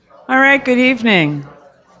right, good evening.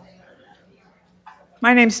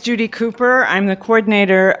 My name's Judy Cooper. I'm the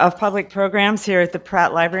coordinator of public programs here at the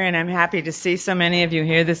Pratt Library, and I'm happy to see so many of you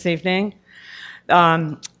here this evening.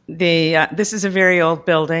 This is a very old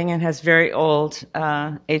building and has very old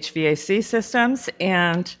HVAC systems,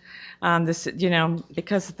 and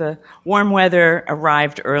because the warm weather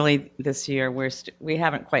arrived early this year, we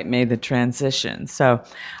haven't quite made the transition. So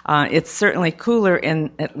it's certainly cooler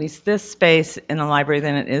in at least this space in the library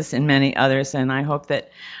than it is in many others, and I hope that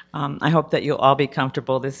you'll all be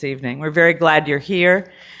comfortable this evening. We're very glad you're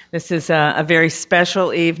here. This is a very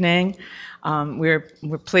special evening. We're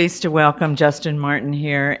pleased to welcome Justin Martin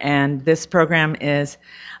here, and this program is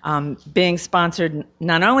being sponsored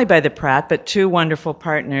not only by the Pratt, but two wonderful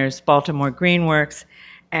partners, Baltimore Greenworks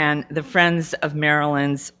and the Friends of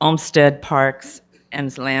Maryland's Olmsted Parks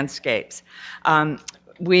and Landscapes.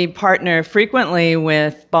 We partner frequently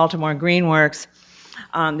with Baltimore Greenworks.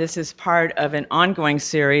 This is part of an ongoing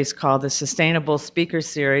series called the Sustainable Speaker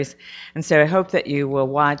Series, and so I hope that you will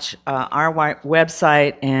watch our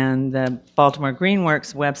website and the Baltimore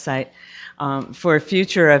Greenworks website for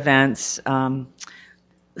future events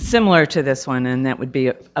similar to this one, and that would be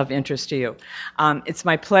of interest to you. It's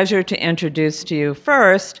my pleasure to introduce to you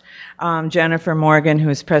first Jennifer Morgan, who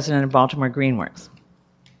is president of Baltimore Greenworks.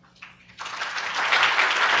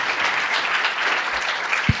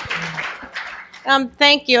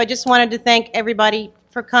 Thank you. I just wanted to thank everybody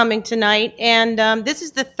for coming tonight. And this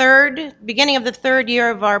is the beginning of the third year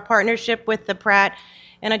of our partnership with the Pratt.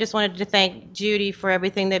 And I just wanted to thank Judy for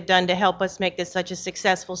everything they've done to help us make this such a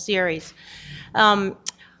successful series.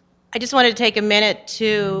 I just wanted to take a minute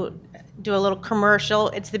to do a little commercial.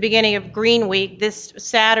 It's the beginning of Green Week. This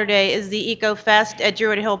Saturday is the Eco Fest at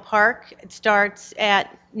Druid Hill Park. It starts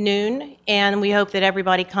at noon, and we hope that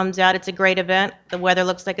everybody comes out. It's a great event. The weather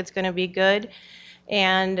looks like it's going to be good.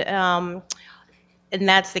 And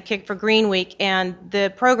that's the kick for Green Week. And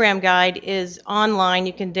the program guide is online.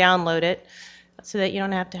 You can download it so that you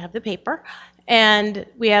don't have to have the paper. And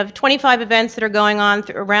we have 25 events that are going on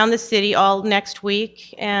around the city all next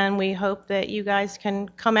week, and we hope that you guys can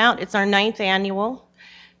come out. It's our 9th annual,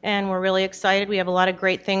 and we're really excited. We have a lot of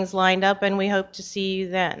great things lined up, and we hope to see you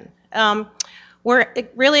then. We're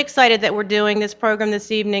really excited that we're doing this program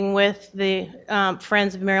this evening with the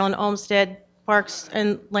Friends of Maryland Olmsted Parks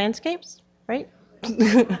and Landscapes, right?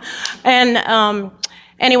 And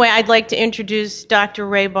anyway, I'd like to introduce Dr.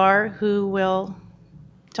 Ray Barr, who will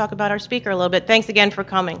talk about our speaker a little bit. Thanks again for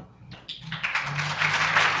coming.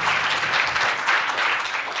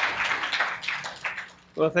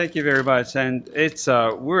 Well, thank you very much, and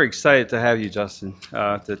we're excited to have you, Justin,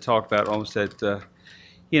 to talk about Olmsted.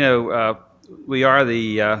 We are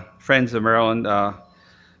the Friends of Maryland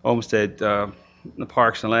Olmsted the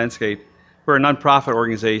Parks and Landscape. We're a nonprofit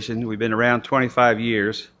organization. We've been around 25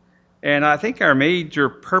 years, and I think our major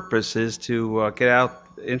purpose is to get out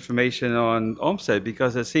information on Olmsted,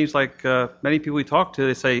 because it seems like many people we talk to,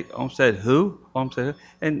 they say, Olmsted who? Olmsted who?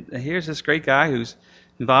 And here's this great guy who's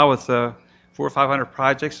involved with 400 or 500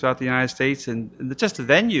 projects throughout the United States, and just the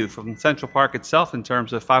venue from Central Park itself in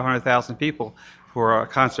terms of 500,000 people for a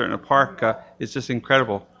concert in a park is just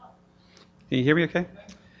incredible. Can you hear me okay?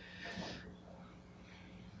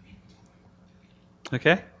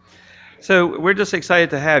 Okay. So we're just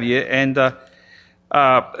excited to have you, and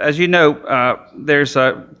as you know, there's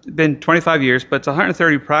been 25 years, but it's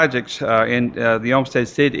 130 projects in the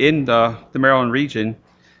Olmsteds did in the Maryland region.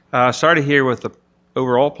 Started here with the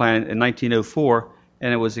overall plan in 1904,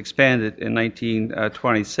 and it was expanded in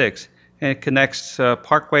 1926. And it connects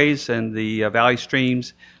parkways and the valley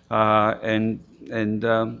streams, and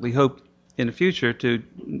we hope in the future to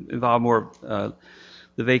involve more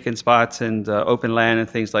the vacant spots and open land and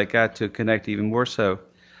things like that to connect even more so.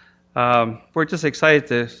 We're just excited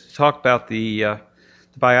to talk about the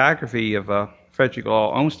biography of Frederick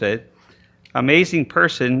Law Olmsted, amazing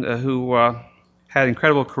person who had an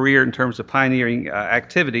incredible career in terms of pioneering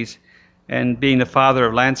activities and being the father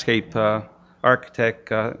of landscape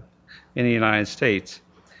architect in the United States.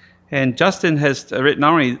 And Justin has written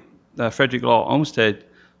not only the Frederick Law Olmsted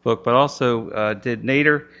book, but also did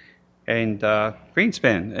Nader and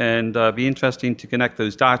Greenspan, and be interesting to connect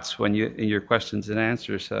those dots when you in your questions and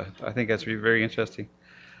answers. I think that's very interesting.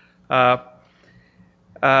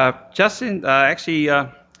 Justin actually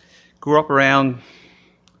grew up around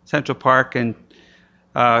Central Park and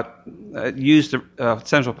used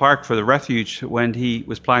Central Park for the refuge when he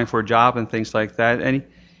was applying for a job and things like that. And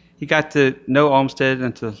he got to know Olmsted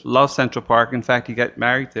and to love Central Park. In fact, he got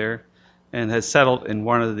married there and has settled in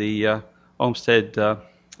one of the Olmsted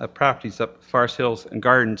properties up Forest Hills and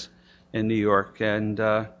Gardens in New York. And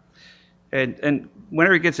And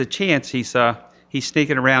whenever he gets a chance, he's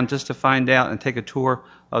sneaking around just to find out and take a tour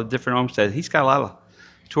of different homesteads. He's got a lot of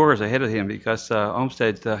tours ahead of him because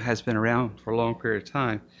Olmsted has been around for a long period of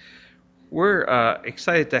time. We're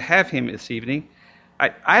excited to have him this evening.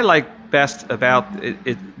 I like best about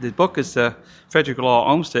it. The book is Frederick Law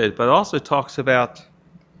Olmsted, but it also talks about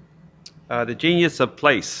the genius of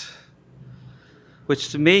place,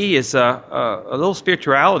 which to me is a little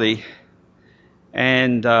spirituality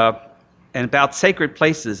and about sacred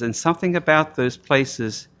places, and something about those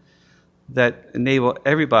places that enable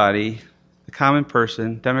everybody, the common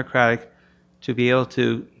person, democratic, to be able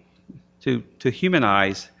to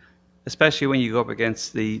humanize, especially when you go up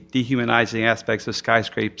against the dehumanizing aspects of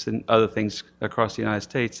skyscrapers and other things across the United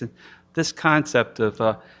States. And this concept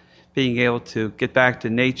of being able to get back to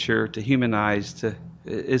nature, to humanize,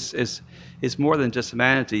 is more than just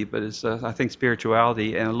humanity, but it's I think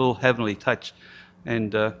spirituality and a little heavenly touch.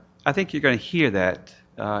 And I think you're going to hear that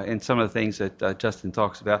in some of the things that Justin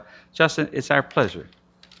talks about. Justin, it's our pleasure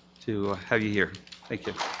to have you here. Thank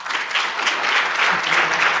you.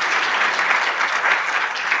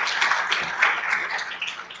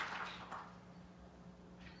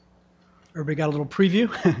 Everybody got a little preview?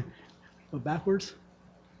 Go backwards.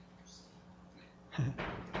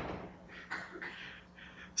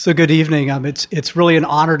 So good evening. It's really an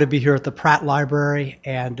honor to be here at the Pratt Library,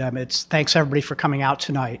 and thanks everybody for coming out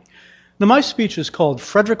tonight. Now, my speech is called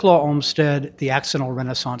Frederick Law Olmsted, the Accidental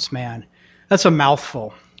Renaissance Man. That's a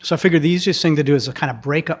mouthful. So I figured the easiest thing to do is to kind of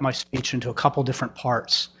break up my speech into a couple different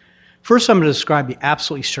parts. First, I'm going to describe the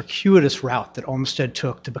absolutely circuitous route that Olmsted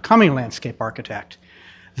took to becoming a landscape architect.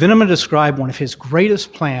 Then I'm going to describe one of his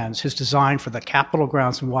greatest plans, his design for the Capitol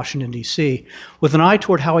grounds in Washington, D.C., with an eye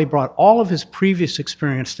toward how he brought all of his previous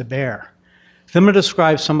experience to bear. Then I'm going to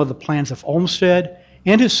describe some of the plans of Olmsted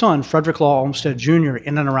and his son, Frederick Law Olmsted Jr.,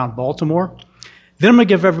 in and around Baltimore. Then I'm going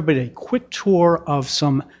to give everybody a quick tour of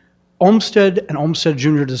some Olmsted and Olmsted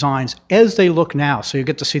Jr. designs as they look now, so you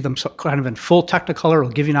get to see them kind of in full Technicolor. It'll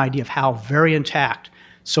give you an idea of how very intact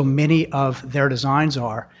so many of their designs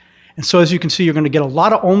are. And so as you can see, you're going to get a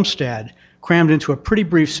lot of Olmsted crammed into a pretty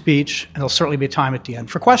brief speech, and there'll certainly be time at the end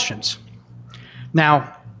for questions.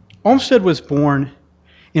 Now, Olmsted was born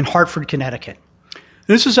in Hartford, Connecticut.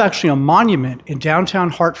 This is actually a monument in downtown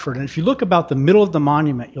Hartford, and if you look about the middle of the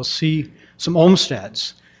monument, you'll see some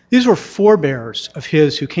Olmsteds. These were forebears of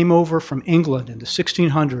his who came over from England in the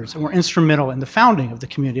 1600s and were instrumental in the founding of the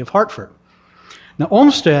community of Hartford. Now,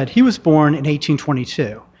 Olmsted, he was born in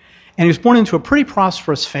 1822. And he was born into a pretty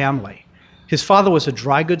prosperous family. His father was a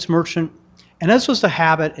dry goods merchant, and as was the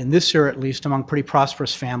habit, in this era at least, among pretty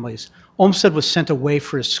prosperous families, Olmsted was sent away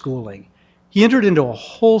for his schooling. He entered into a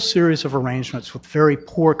whole series of arrangements with very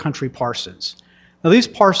poor country parsons. Now these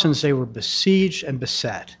parsons, they were besieged and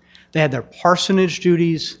beset. They had their parsonage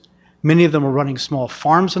duties. Many of them were running small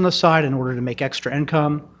farms on the side in order to make extra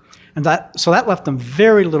income. And so that left them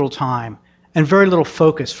very little time and very little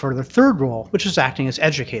focus for their third role, which is acting as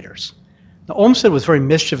educators. Now, Olmsted was very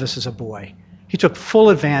mischievous as a boy. He took full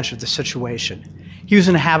advantage of the situation. He was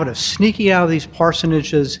in the habit of sneaking out of these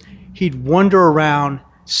parsonages. He'd wander around,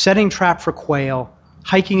 setting trap for quail,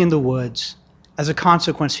 hiking in the woods. As a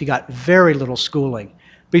consequence, he got very little schooling,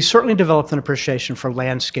 but he certainly developed an appreciation for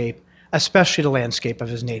landscape, especially the landscape of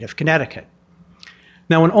his native Connecticut.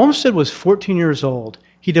 Now, when Olmsted was 14 years old,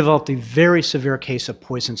 he developed a very severe case of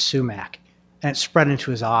poison sumac, and it spread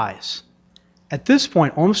into his eyes. At this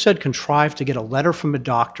point, Olmsted contrived to get a letter from a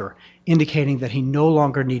doctor indicating that he no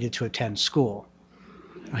longer needed to attend school.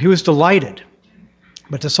 Now, he was delighted,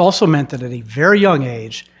 but this also meant that at a very young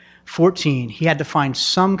age, 14, he had to find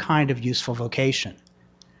some kind of useful vocation.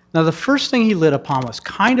 Now, the first thing he lit upon was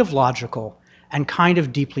kind of logical and kind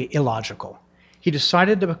of deeply illogical. He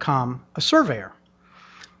decided to become a surveyor.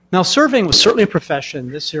 Now, surveying was certainly a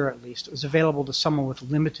profession, this era at least, it was available to someone with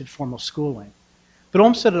limited formal schooling. But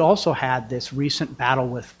Olmsted had also had this recent battle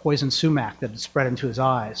with poison sumac that had spread into his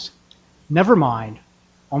eyes. Never mind,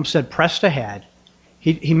 Olmsted pressed ahead.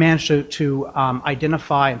 He managed to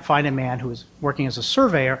identify and find a man who was working as a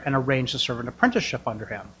surveyor and arrange to serve an apprenticeship under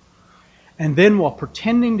him. And then, while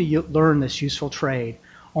pretending to learn this useful trade,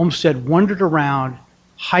 Olmsted wandered around,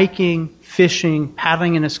 hiking, fishing,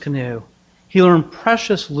 paddling in his canoe. He learned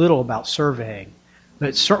precious little about surveying, but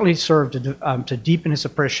it certainly served to deepen his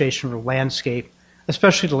appreciation for landscape,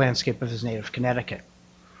 especially the landscape of his native Connecticut.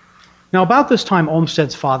 Now, about this time,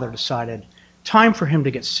 Olmsted's father decided time for him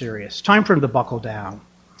to get serious, time for him to buckle down.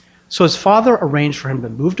 So his father arranged for him to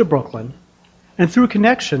move to Brooklyn, and through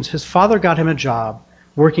connections, his father got him a job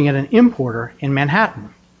working at an importer in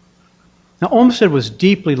Manhattan. Now, Olmsted was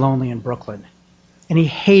deeply lonely in Brooklyn, and he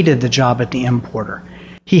hated the job at the importer.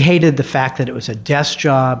 He hated the fact that it was a desk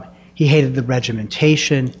job. He hated the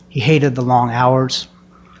regimentation. He hated the long hours.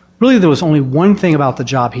 Really, there was only one thing about the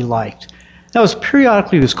job he liked. That was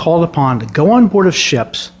periodically he was called upon to go on board of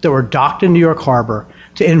ships that were docked in New York Harbor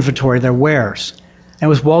to inventory their wares. And it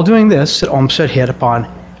was while doing this that Olmsted hit upon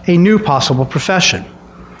a new possible profession.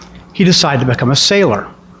 He decided to become a sailor.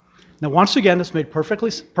 Now, once again, this made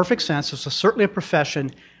perfect sense. This was certainly a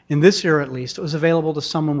profession, in this era at least, that was available to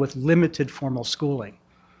someone with limited formal schooling.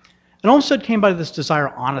 And Olmsted came by this desire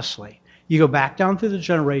honestly. You go back down through the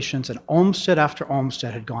generations, and Olmsted after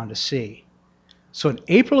Olmsted had gone to sea. So in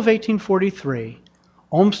April of 1843,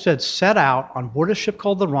 Olmsted set out on board a ship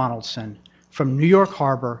called the Ronaldson from New York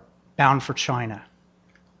Harbor, bound for China.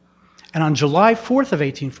 And on July 4th of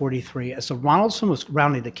 1843, as the Ronaldson was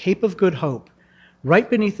rounding the Cape of Good Hope, right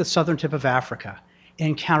beneath the southern tip of Africa, it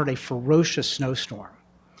encountered a ferocious snowstorm.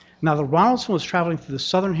 Now, the Ronaldson was traveling through the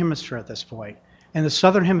southern hemisphere at this point. In the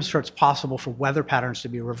southern hemisphere, it's possible for weather patterns to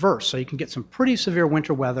be reversed, so you can get some pretty severe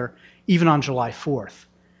winter weather even on July 4th.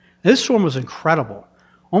 Now, this storm was incredible.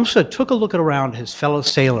 Olmsted took a look around his fellow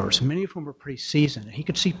sailors, many of whom were pretty seasoned, and he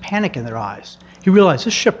could see panic in their eyes. He realized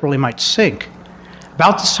this ship really might sink.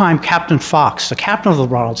 About this time, Captain Fox, the captain of the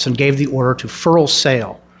Ronaldson, gave the order to furl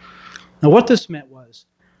sail. Now, what this meant was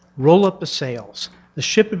roll up the sails. The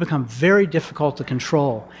ship had become very difficult to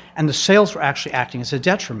control, and the sails were actually acting as a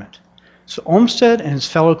detriment. So Olmsted and his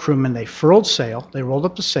fellow crewmen, they furled sail, they rolled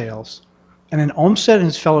up the sails, and then Olmsted and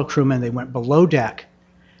his fellow crewmen, they went below deck,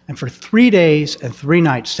 and for 3 days and 3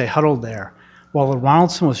 nights they huddled there while the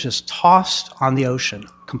Ronaldson was just tossed on the ocean,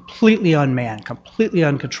 completely unmanned, completely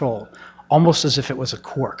uncontrolled, almost as if it was a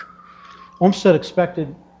cork. Olmsted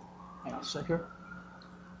expected, hang on a sec here.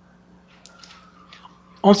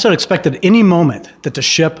 Olmsted expected any moment that the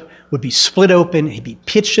ship would be split open, he'd be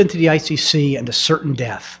pitched into the icy sea and to certain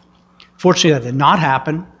death. Fortunately, that did not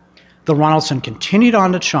happen. The Ronaldson continued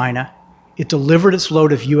on to China. It delivered its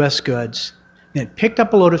load of U.S. goods, then it picked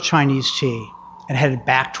up a load of Chinese tea and headed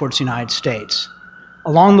back towards the United States.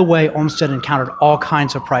 Along the way, Olmsted encountered all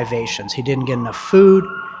kinds of privations. He didn't get enough food,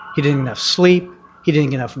 he didn't get enough sleep, he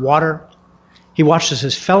didn't get enough water. He watched as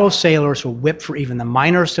his fellow sailors were whipped for even the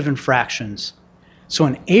minorest of infractions. So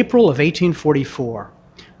in April of 1844,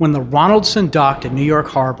 when the Ronaldson docked at New York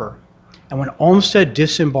Harbor, and when Olmsted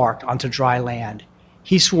disembarked onto dry land,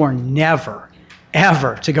 he swore never,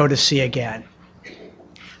 ever to go to sea again.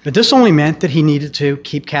 But this only meant that he needed to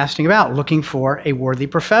keep casting about, looking for a worthy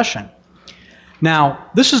profession. Now,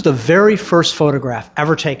 this is the very first photograph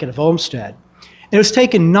ever taken of Olmsted. It was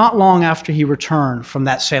taken not long after he returned from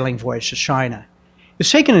that sailing voyage to China. It was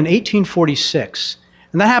taken in 1846,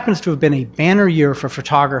 and that happens to have been a banner year for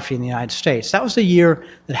photography in the United States. That was the year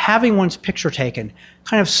that having one's picture taken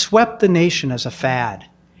kind of swept the nation as a fad.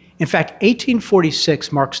 In fact,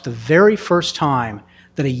 1846 marks the very first time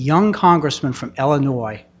that a young congressman from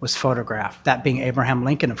Illinois was photographed, that being Abraham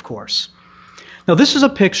Lincoln, of course. Now, this is a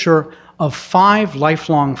picture of 5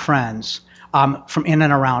 lifelong friends from in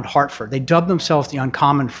and around Hartford. They dubbed themselves the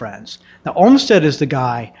Uncommon Friends. Now, Olmsted is the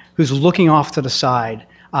guy who's looking off to the side.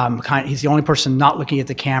 He's the only person not looking at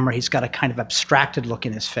the camera. He's got a kind of abstracted look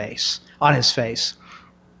on his face.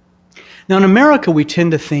 Now, in America, we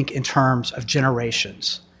tend to think in terms of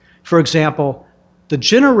generations. For example, the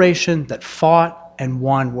generation that fought and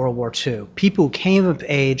won World War II, people who came of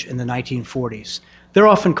age in the 1940s, they're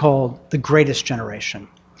often called the greatest generation.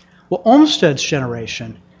 Well, Olmsted's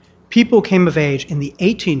generation, people who came of age in the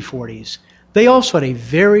 1840s, they also had a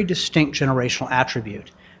very distinct generational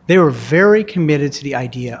attribute. They were very committed to the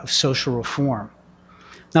idea of social reform.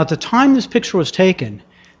 Now, at the time this picture was taken,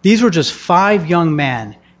 these were just 5 young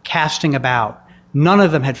men casting about. None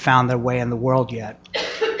of them had found their way in the world yet.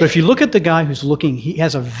 But if you look at the guy who's looking, he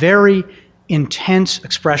has a very intense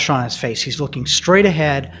expression on his face. He's looking straight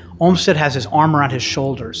ahead. Olmsted has his arm around his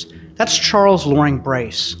shoulders. That's Charles Loring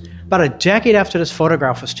Brace. About a decade after this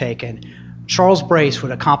photograph was taken, Charles Brace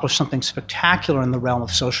would accomplish something spectacular in the realm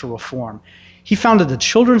of social reform. He founded the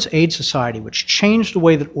Children's Aid Society, which changed the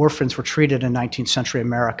way that orphans were treated in 19th century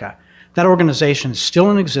America. That organization is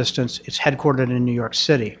still in existence. It's headquartered in New York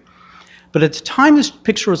City. But at the time this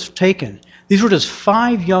picture was taken, these were just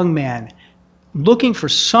 5 young men looking for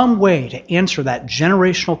some way to answer that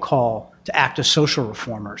generational call to act as social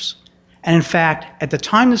reformers. And in fact, at the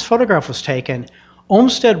time this photograph was taken,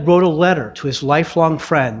 Olmsted wrote a letter to his lifelong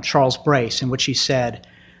friend, Charles Brace, in which he said,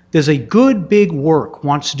 "There's a good big work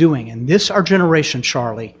wants doing in this our generation,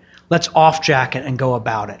 Charlie. Let's off-jacket and go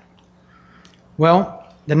about it." Well,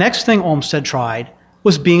 the next thing Olmsted tried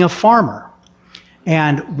was being a farmer.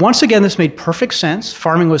 And once again, this made perfect sense.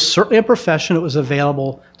 Farming was certainly a profession that was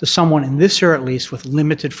available to someone in this era at least with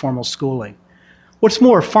limited formal schooling. What's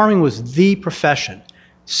more, farming was the profession.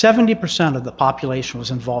 70% of the population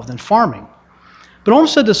was involved in farming. But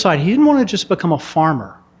Olmsted decided he didn't want to just become a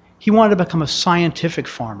farmer. He wanted to become a scientific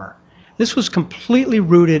farmer. This was completely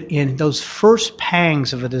rooted in those first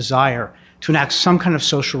pangs of a desire to enact some kind of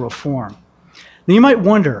social reform. Now you might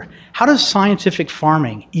wonder, how does scientific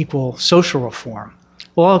farming equal social reform?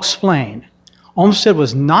 Well, I'll explain. Olmsted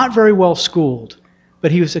was not very well schooled,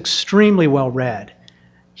 but he was extremely well read.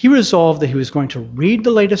 He resolved that he was going to read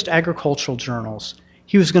the latest agricultural journals,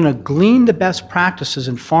 he was going to glean the best practices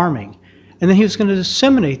in farming, and then he was going to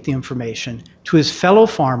disseminate the information to his fellow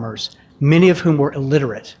farmers, many of whom were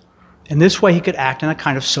illiterate. And this way he could act in a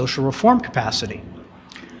kind of social reform capacity.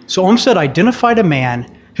 So Olmsted identified a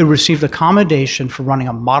man who received a commendation for running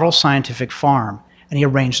a model scientific farm, and he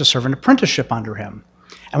arranged to serve an apprenticeship under him.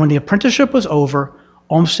 And when the apprenticeship was over,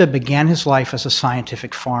 Olmsted began his life as a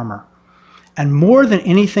scientific farmer. And more than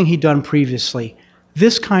anything he'd done previously,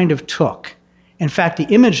 this kind of took. In fact,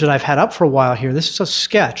 the image that I've had up for a while here, this is a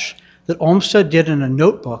sketch that Olmsted did in a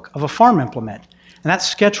notebook of a farm implement. And that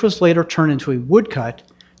sketch was later turned into a woodcut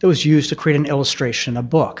that was used to create an illustration in a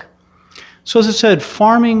book. So as I said,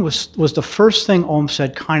 farming was the first thing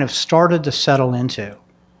Olmsted kind of started to settle into.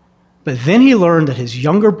 But then he learned that his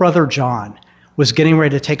younger brother John was getting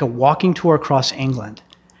ready to take a walking tour across England,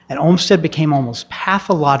 and Olmsted became almost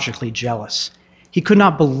pathologically jealous. He could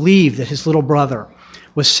not believe that his little brother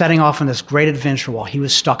was setting off on this great adventure while he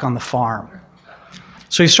was stuck on the farm.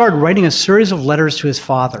 So he started writing a series of letters to his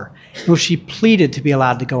father in which he pleaded to be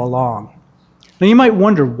allowed to go along. Now you might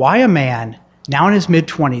wonder why a man now in his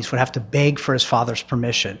mid-20s would have to beg for his father's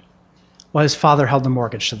permission. Well, his father held the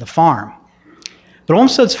mortgage to the farm. But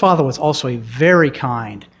Olmsted's father was also a very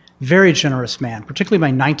kind, very generous man, particularly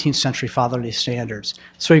by 19th century fatherly standards.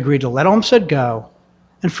 So he agreed to let Olmsted go,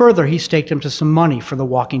 and further, he staked him to some money for the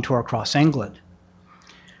walking tour across England.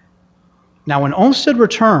 Now, when Olmsted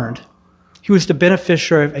returned, he was the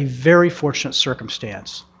beneficiary of a very fortunate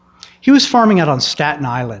circumstance. He was farming out on Staten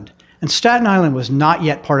Island, and Staten Island was not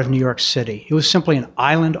yet part of New York City. It was simply an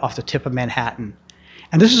island off the tip of Manhattan.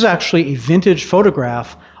 And this is actually a vintage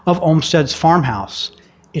photograph of Olmsted's farmhouse.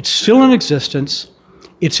 It's still in existence.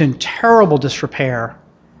 It's in terrible disrepair.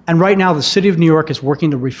 And right now, the city of New York is working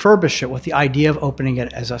to refurbish it with the idea of opening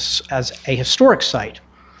it as a historic site.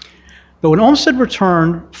 But when Olmsted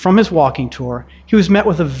returned from his walking tour, he was met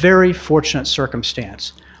with a very fortunate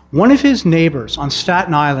circumstance. One of his neighbors on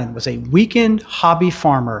Staten Island was a weekend hobby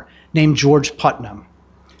farmer named George Putnam.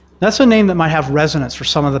 That's a name that might have resonance for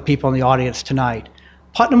some of the people in the audience tonight.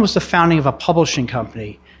 Putnam was the founding of a publishing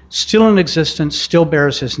company, still in existence, still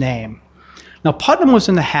bears his name. Now, Putnam was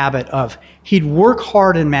in the habit of, he'd work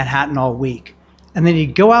hard in Manhattan all week, and then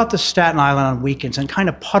he'd go out to Staten Island on weekends and kind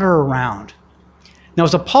of putter around. Now,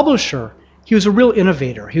 as a publisher, he was a real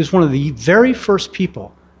innovator. He was one of the very first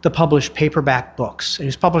people to publish paperback books. And he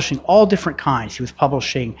was publishing all different kinds. He was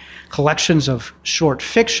publishing collections of short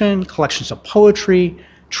fiction, collections of poetry,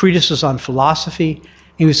 treatises on philosophy,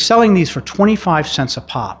 and he was selling these for 25 cents a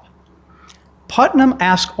pop. Putnam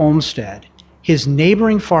asked Olmsted, his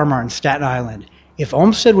neighboring farmer on Staten Island, if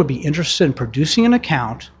Olmsted would be interested in producing an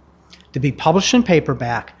account to be published in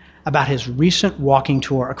paperback about his recent walking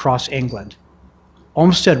tour across England.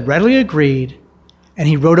 Olmsted readily agreed, and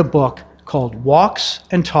he wrote a book called Walks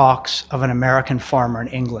and Talks of an American Farmer in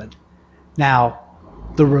England. Now,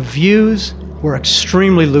 the reviews were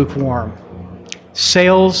extremely lukewarm.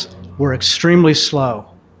 Sales were extremely slow.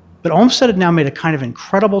 But Olmsted had now made a kind of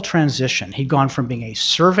incredible transition. He'd gone from being a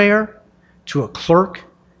surveyor to a clerk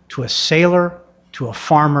to a sailor to a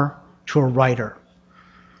farmer to a writer.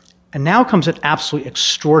 And now comes an absolutely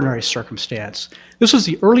extraordinary circumstance. This was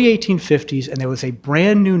the early 1850s, and there was a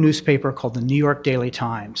brand new newspaper called the New York Daily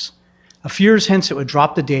Times. A few years hence, it would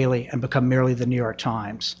drop the Daily and become merely the New York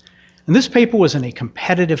Times. And this paper was in a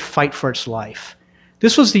competitive fight for its life.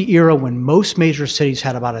 This was the era when most major cities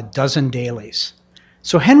had about a dozen dailies.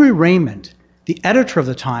 So Henry Raymond, the editor of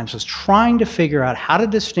the Times, was trying to figure out how to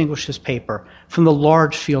distinguish his paper from the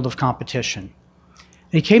large field of competition.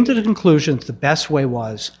 And he came to the conclusion that the best way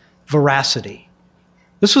was veracity.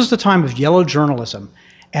 This was the time of yellow journalism,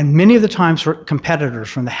 and many of the Times'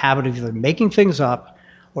 competitors were in the habit of either making things up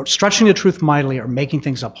or stretching the truth mightily or making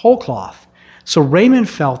things up whole cloth. So Raymond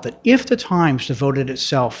felt that if the Times devoted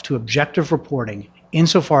itself to objective reporting,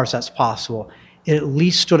 insofar as that's possible, it at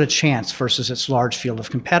least stood a chance versus its large field of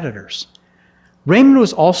competitors. Raymond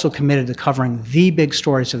was also committed to covering the big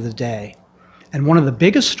stories of the day. And one of the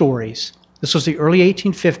biggest stories, this was the early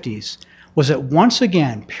 1850s, was that once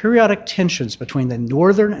again, periodic tensions between the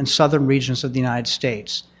northern and southern regions of the United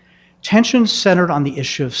States, tensions centered on the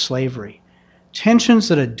issue of slavery, tensions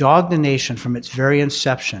that had dogged the nation from its very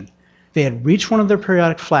inception. They had reached one of their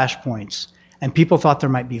periodic flashpoints, and people thought there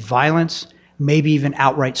might be violence, maybe even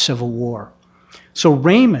outright civil war. So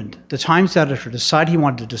Raymond, the Times editor, decided he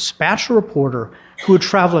wanted to dispatch a reporter who would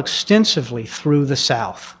travel extensively through the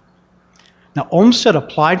South. Now, Olmsted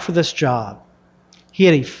applied for this job. He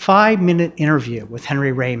had a 5-minute interview with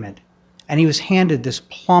Henry Raymond, and he was handed this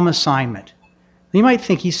plum assignment. You might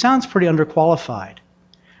think he sounds pretty underqualified.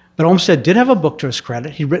 But Olmsted did have a book to his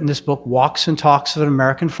credit. He'd written this book, Walks and Talks of an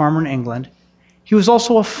American Farmer in England. He was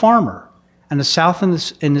also a farmer, and the South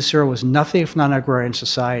in this era was nothing if not an agrarian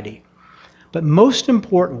society. But most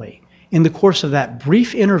importantly, in the course of that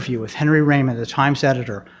brief interview with Henry Raymond, the Times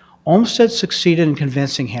editor, Olmsted succeeded in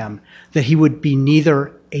convincing him that he would be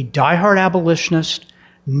neither a diehard abolitionist,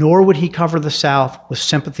 nor would he cover the South with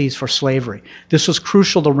sympathies for slavery. This was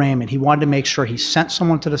crucial to Raymond. He wanted to make sure he sent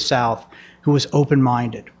someone to the South who was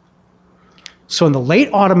open-minded. So in the late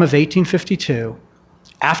autumn of 1852,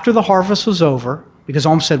 after the harvest was over, because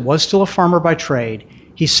Olmsted was still a farmer by trade,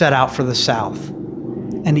 he set out for the South.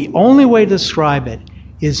 And the only way to describe it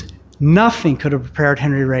is nothing could have prepared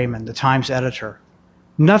Henry Raymond, the Times editor.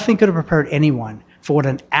 Nothing could have prepared anyone for what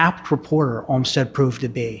an apt reporter Olmsted proved to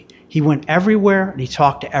be. He went everywhere and he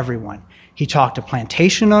talked to everyone. He talked to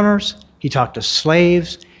plantation owners, he talked to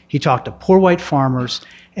slaves, he talked to poor white farmers,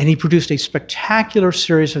 and he produced a spectacular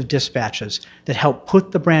series of dispatches that helped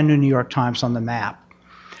put the brand new New York Times on the map.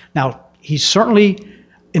 Now, he certainly,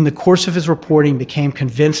 in the course of his reporting, became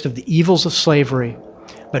convinced of the evils of slavery,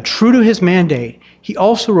 but true to his mandate, he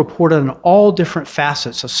also reported on all different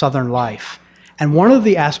facets of Southern life. And one of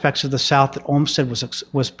the aspects of the South that Olmsted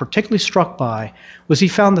was particularly struck by was he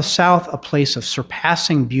found the South a place of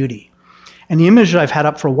surpassing beauty. And the image that I've had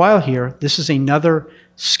up for a while here, this is another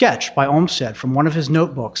sketch by Olmsted from one of his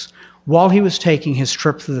notebooks while he was taking his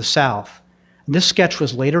trip through the South. And this sketch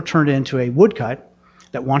was later turned into a woodcut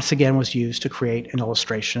that once again was used to create an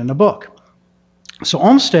illustration in a book. So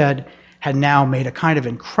Olmsted had now made a kind of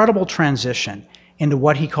incredible transition into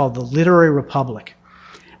what he called the literary republic.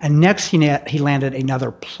 And next he landed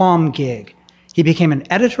another plum gig. He became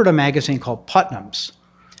an editor at a magazine called Putnam's.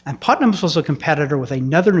 And Putnam's was a competitor with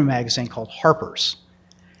another new magazine called Harper's.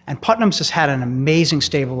 And Putnam's has had an amazing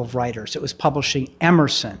stable of writers. It was publishing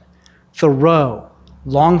Emerson, Thoreau,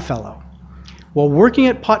 Longfellow. While working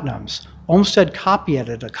at Putnam's, Olmsted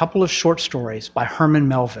copy-edited a couple of short stories by Herman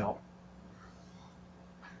Melville.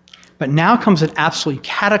 But now comes an absolutely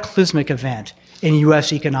cataclysmic event in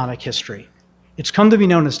U.S. economic history. It's come to be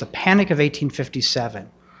known as the Panic of 1857.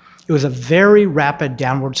 It was a very rapid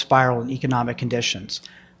downward spiral in economic conditions.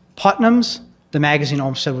 Putnam's, the magazine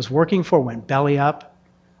Olmsted was working for, went belly up.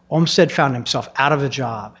 Olmsted found himself out of a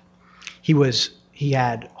job. He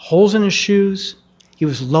had holes in his shoes. He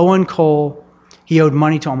was low on coal. He owed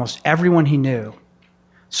money to almost everyone he knew.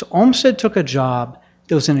 So Olmsted took a job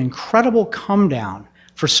that was an incredible come down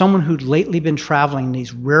for someone who'd lately been traveling in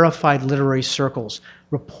these rarefied literary circles,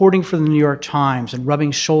 reporting for the New York Times and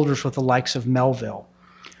rubbing shoulders with the likes of Melville.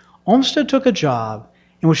 Olmsted took a job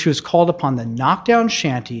in which he was called upon to knock down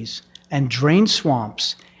shanties and drain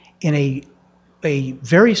swamps in a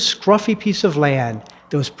very scruffy piece of land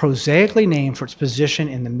that was prosaically named for its position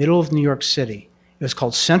in the middle of New York City. It was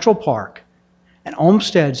called Central Park. And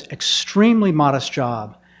Olmsted's extremely modest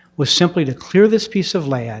job was simply to clear this piece of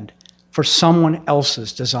land for someone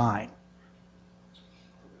else's design.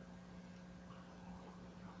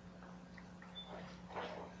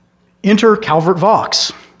 Enter Calvert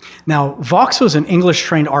Vaux. Now, Vaux was an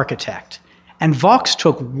English-trained architect, and Vaux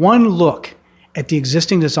took one look at the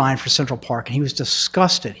existing design for Central Park, and he was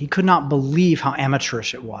disgusted. He could not believe how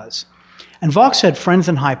amateurish it was. And Vaux had friends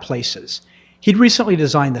in high places. He'd recently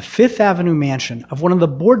designed the Fifth Avenue mansion of one of the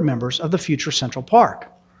board members of the future Central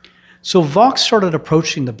Park. So Vaux started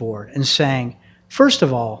approaching the board and saying, first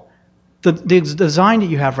of all, the design that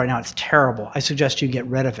you have right now, it's terrible. I suggest you get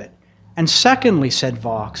rid of it. And secondly, said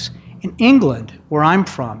Vaux, in England, where I'm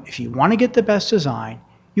from, if you want to get the best design,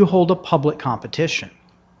 you hold a public competition.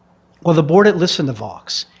 Well, the board had listened to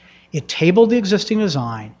Vaux. It tabled the existing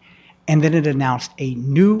design, and then it announced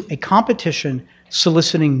a competition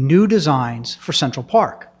soliciting new designs for Central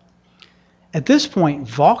Park. At this point,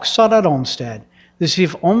 Vaux sought out Olmsted to see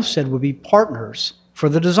if Olmsted would be partners for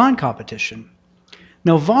the design competition.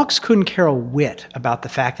 Now, Vaux couldn't care a whit about the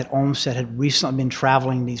fact that Olmsted had recently been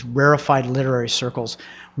traveling in these rarefied literary circles,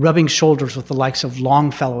 rubbing shoulders with the likes of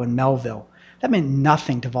Longfellow and Melville. That meant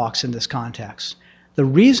nothing to Vaux in this context. The The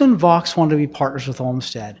reason Vaux wanted to be partners with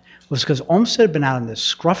Olmsted was because Olmsted had been out on this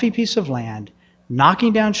scruffy piece of land,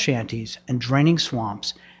 knocking down shanties and draining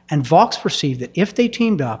swamps, and Vaux perceived that if they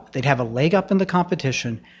teamed up, they'd have a leg up in the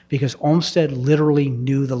competition because Olmsted literally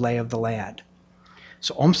knew the lay of the land.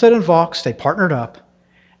 So Olmsted and Vaux, they partnered up,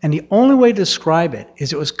 and the only way to describe it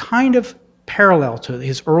is it was kind of parallel to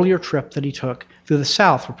his earlier trip that he took through the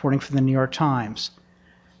South, reporting for the New York Times.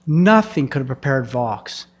 Nothing could have prepared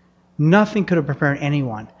Vaux. Nothing could have prepared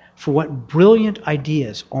anyone for what brilliant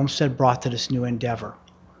ideas Olmsted brought to this new endeavor.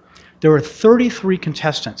 There were 33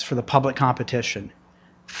 contestants for the public competition.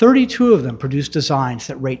 32 of them produced designs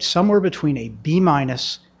that rate somewhere between a B- and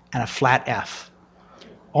a flat F.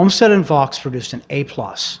 Olmsted and Vaux produced an A+.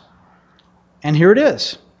 And here it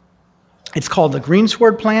is. It's called the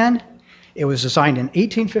Greensward Plan. It was designed in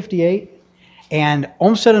 1858, and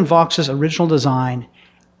Olmsted and Vaux's original design,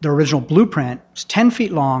 their original blueprint, is 10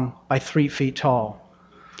 feet long by 3 feet tall.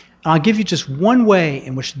 And I'll give you just one way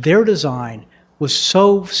in which their design was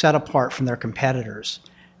so set apart from their competitors.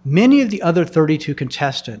 Many of the other 32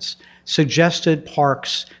 contestants suggested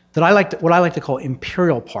parks that what I like to call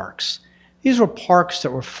imperial parks. These were parks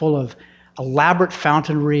that were full of elaborate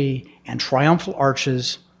fountainry and triumphal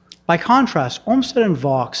arches. By contrast, Olmsted and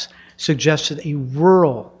Vaux suggested a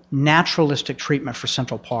rural, naturalistic treatment for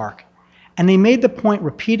Central Park. And they made the point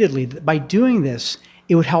repeatedly that by doing this,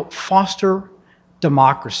 it would help foster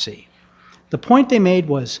democracy. The point they made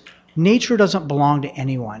was nature doesn't belong to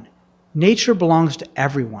anyone. Nature belongs to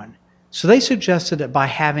everyone. So they suggested that by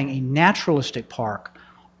having a naturalistic park,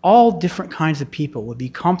 all different kinds of people would be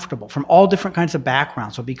comfortable, from all different kinds of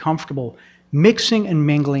backgrounds, would be comfortable mixing and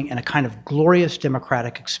mingling in a kind of glorious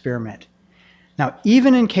democratic experiment. Now,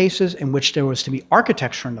 even in cases in which there was to be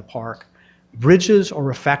architecture in the park, bridges or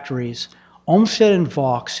refectories, Olmsted and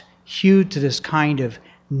Vaux hewed to this kind of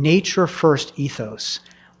nature-first ethos.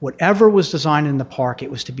 Whatever was designed in the park, it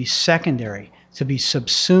was to be secondary, to be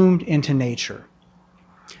subsumed into nature.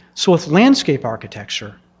 So with landscape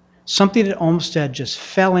architecture, something that Olmsted just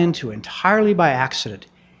fell into entirely by accident,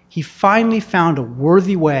 he finally found a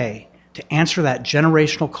worthy way to answer that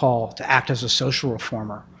generational call to act as a social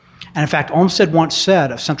reformer. And in fact, Olmsted once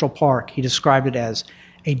said of Central Park, he described it as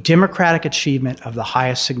a democratic achievement of the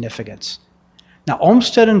highest significance. Now,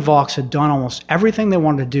 Olmsted and Vaux had done almost everything they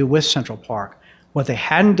wanted to do with Central Park. What they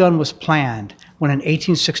hadn't done was planned when in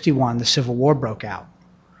 1861 the Civil War broke out.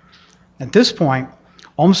 At this point,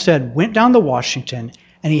 Olmsted went down to Washington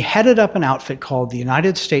and he headed up an outfit called the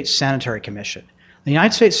United States Sanitary Commission. The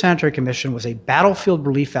United States Sanitary Commission was a battlefield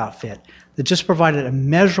relief outfit that just provided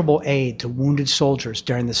immeasurable aid to wounded soldiers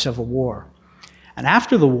during the Civil War. And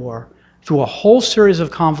after the war, through a whole series of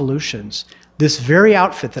convolutions, this very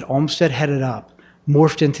outfit that Olmsted headed up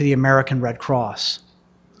morphed into the American Red Cross.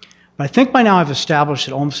 But I think by now I've established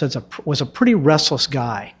that Olmsted was a pretty restless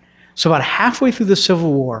guy. So about halfway through the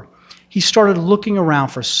Civil War, he started looking around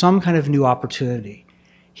for some kind of new opportunity.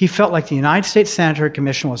 He felt like the United States Sanitary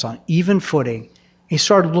Commission was on even footing. He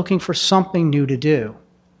started looking for something new to do.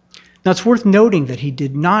 Now, it's worth noting that he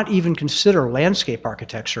did not even consider landscape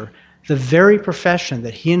architecture the very profession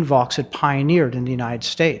that he and Vaux had pioneered in the United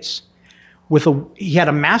States. He had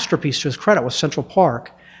a masterpiece to his credit with Central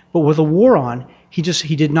Park, but with a war on, he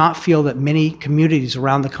did not feel that many communities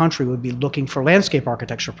around the country would be looking for landscape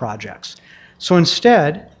architecture projects. So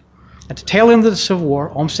instead, at the tail end of the Civil War,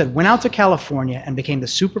 Olmsted went out to California and became the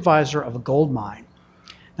supervisor of a gold mine.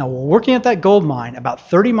 Now, while working at that gold mine, about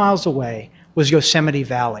 30 miles away was Yosemite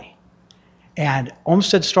Valley. And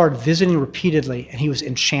Olmsted started visiting repeatedly, and he was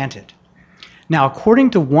enchanted. Now, according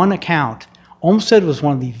to one account, Olmsted was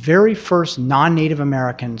one of the very first non-Native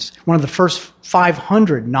Americans, one of the first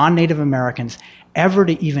 500 non-Native Americans ever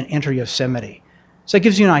to even enter Yosemite. So that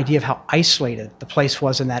gives you an idea of how isolated the place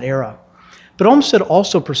was in that era. But Olmsted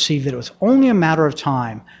also perceived that it was only a matter of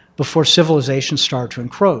time before civilization started to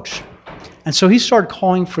encroach. And so he started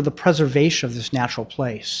calling for the preservation of this natural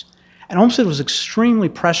place. And Olmsted was extremely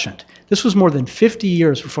prescient. This was more than 50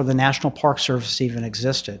 years before the National Park Service even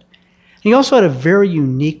existed. And he also had a very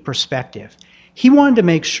unique perspective. He wanted to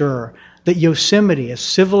make sure that Yosemite, as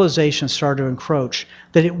civilization started to encroach,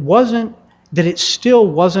 that it still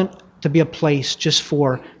wasn't to be a place just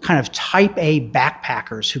for kind of type A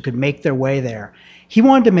backpackers who could make their way there. He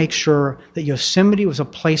wanted to make sure that Yosemite was a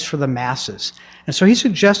place for the masses. And so he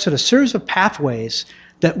suggested a series of pathways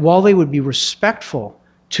that, while they would be respectful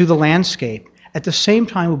to the landscape, at the same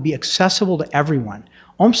time would be accessible to everyone.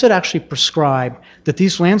 Olmsted actually prescribed that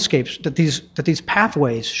these landscapes, that these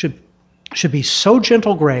pathways should be so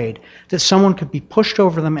gentle grade that someone could be pushed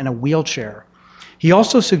over them in a wheelchair. He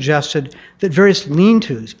also suggested that various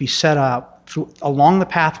lean-tos be set up along the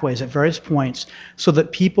pathways at various points so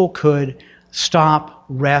that people could stop,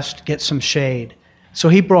 rest, get some shade. So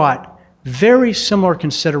he brought very similar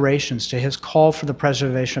considerations to his call for the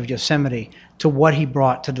preservation of Yosemite to what he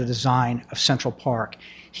brought to the design of Central Park.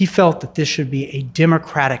 He felt that this should be a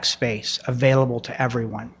democratic space available to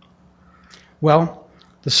everyone. Well,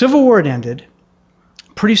 the Civil War had ended.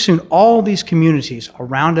 Pretty soon, all these communities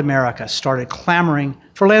around America started clamoring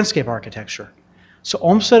for landscape architecture. So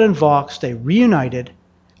Olmsted and Vaux, they reunited,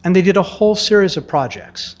 and they did a whole series of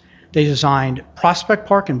projects. They designed Prospect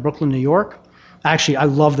Park in Brooklyn, New York. Actually, I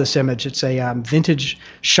love this image. It's a vintage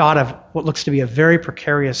shot of what looks to be a very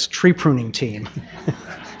precarious tree pruning team.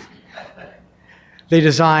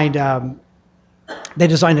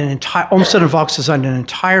 Olmsted and Vaux designed an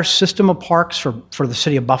entire system of parks for the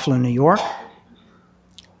city of Buffalo, New York.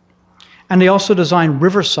 And they also designed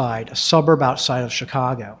Riverside, a suburb outside of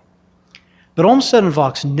Chicago. But Olmsted and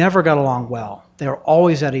Vaux never got along well. They were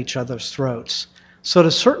always at each other's throats. So at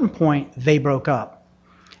a certain point, they broke up.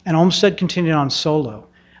 And Olmsted continued on solo.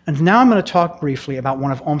 And now I'm going to talk briefly about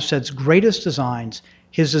one of Olmsted's greatest designs,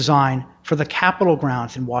 his design for the Capitol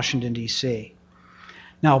grounds in Washington, D.C.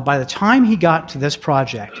 Now, by the time he got to this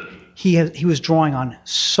project, he was drawing on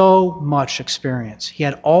so much experience. He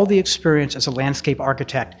had all the experience as a landscape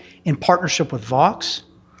architect in partnership with Vaux.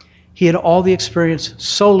 He had all the experience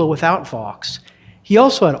solo without Vaux. He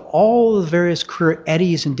also had all the various career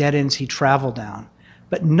eddies and dead ends he traveled down.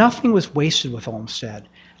 But nothing was wasted with Olmsted.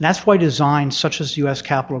 And that's why designs such as the U.S.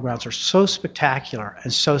 Capitol grounds are so spectacular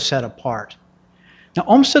and so set apart. Now,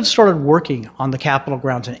 Olmsted started working on the Capitol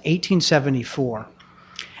grounds in 1874.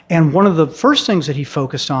 And one of the first things that he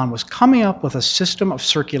focused on was coming up with a system of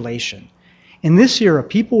circulation. In this era,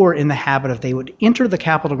 people were in the habit of they would enter the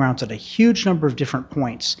Capitol grounds at a huge number of different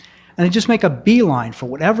points, and they'd just make a beeline for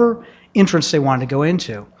whatever entrance they wanted to go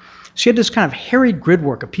into. So you had this kind of harried grid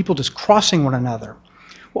work of people just crossing one another.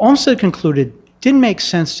 Well, Olmsted concluded it didn't make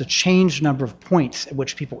sense to change the number of points at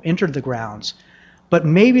which people entered the grounds, but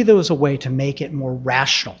maybe there was a way to make it more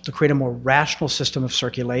rational, to create a more rational system of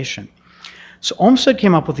circulation. So Olmsted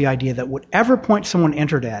came up with the idea that whatever point someone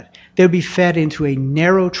entered at, they would be fed into a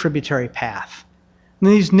narrow tributary path.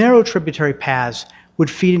 And these narrow tributary paths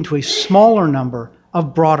would feed into a smaller number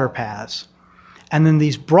of broader paths. And then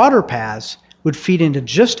these broader paths would feed into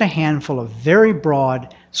just a handful of very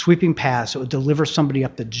broad, sweeping paths that would deliver somebody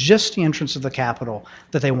up to just the entrance of the Capitol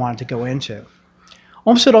that they wanted to go into.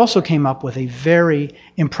 Olmsted also came up with a very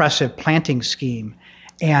impressive planting scheme,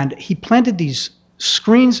 and he planted these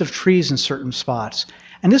screens of trees in certain spots.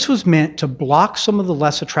 And this was meant to block some of the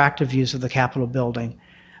less attractive views of the Capitol building,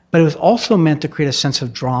 but it was also meant to create a sense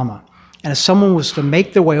of drama. And if someone was to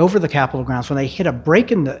make their way over the Capitol grounds, when they hit a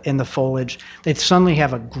break in the foliage, they'd suddenly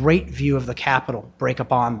have a great view of the Capitol break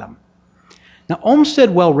upon them. Now,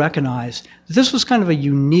 Olmsted well recognized that this was kind of a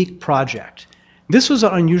unique project. This was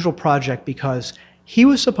an unusual project because he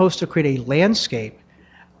was supposed to create a landscape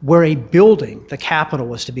where a building, the Capitol,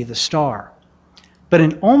 was to be the star. But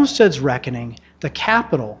in Olmsted's reckoning, the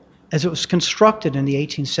Capitol, as it was constructed in the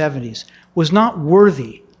 1870s, was not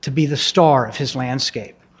worthy to be the star of his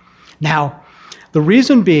landscape. Now, the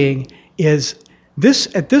reason being is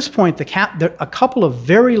at this point, a couple of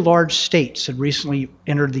very large states had recently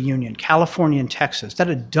entered the Union, California and Texas. That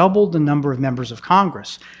had doubled the number of members of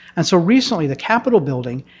Congress. And so recently, the Capitol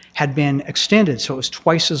building had been extended, so it was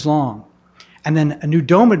twice as long. And then a new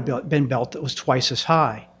dome had been built that was twice as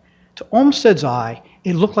high. To Olmsted's eye,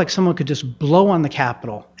 it looked like someone could just blow on the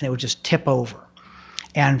Capitol and it would just tip over.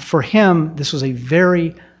 And for him, this was a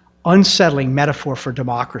very unsettling metaphor for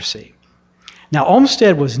democracy. Now,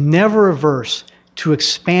 Olmsted was never averse to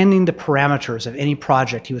expanding the parameters of any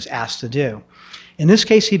project he was asked to do. In this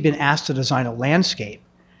case, he'd been asked to design a landscape,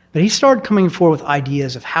 but he started coming forward with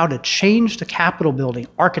ideas of how to change the Capitol building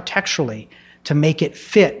architecturally to make it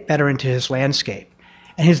fit better into his landscape.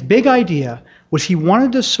 And his big idea was he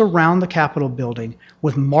wanted to surround the Capitol building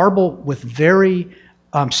with very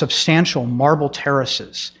substantial marble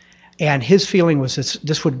terraces. And his feeling was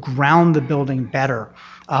this would ground the building better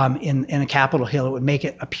in a Capitol Hill. It would make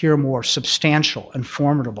it appear more substantial and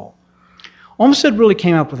formidable. Olmsted really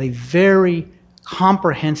came up with a very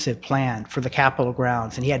comprehensive plan for the Capitol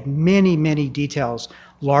grounds, and he had many, many details,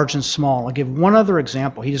 large and small. I'll give one other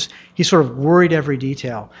example. He sort of worried every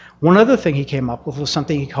detail. One other thing he came up with was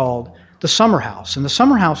something he called the summer house. And the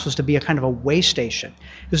summer house was to be a kind of a way station.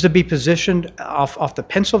 It was to be positioned off the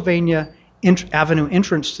Pennsylvania Avenue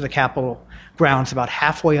entrance to the Capitol grounds about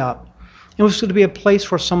halfway up. It was going to be a place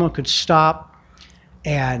where someone could stop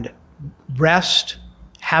and rest,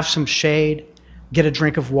 have some shade, get a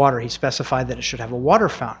drink of water. He specified that it should have a water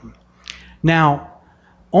fountain. Now,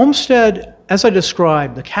 Olmsted, as I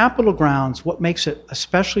described, the Capitol grounds, what makes it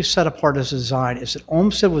especially set apart as a design is that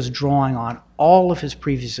Olmsted was drawing on all of his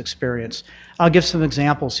previous experience. I'll give some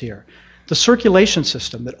examples here. The circulation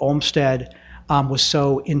system that Olmsted was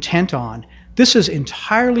so intent on, this is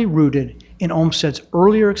entirely rooted in Olmsted's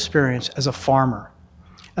earlier experience as a farmer.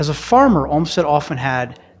 As a farmer, Olmsted often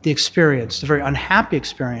had the experience, the very unhappy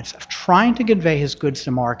experience, of trying to convey his goods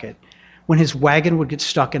to market when his wagon would get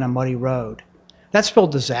stuck in a muddy road. That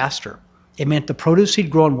spelled disaster. It meant the produce he'd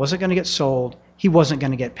grown wasn't going to get sold, he wasn't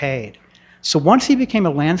going to get paid. So once he became a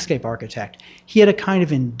landscape architect, he had a kind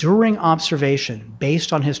of enduring observation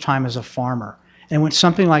based on his time as a farmer. And it went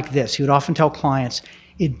something like this. He would often tell clients,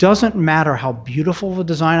 it doesn't matter how beautiful the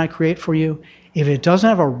design I create for you, if it doesn't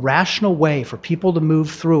have a rational way for people to move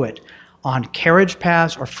through it on carriage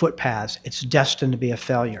paths or footpaths, it's destined to be a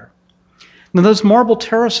failure. Now those marble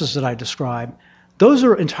terraces that I described, those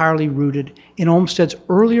are entirely rooted in Olmsted's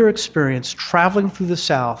earlier experience traveling through the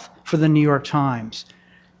South for the New York Times.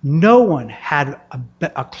 No one had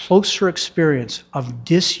a closer experience of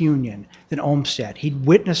disunion than Olmsted. He'd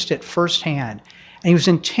witnessed it firsthand, and he was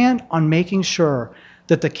intent on making sure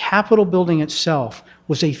that the Capitol building itself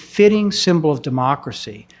was a fitting symbol of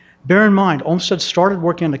democracy. Bear in mind, Olmsted started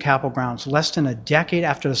working on the Capitol grounds less than a decade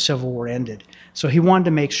after the Civil War ended, so he wanted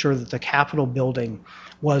to make sure that the Capitol building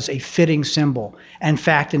was a fitting symbol. In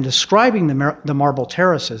fact, in describing the marble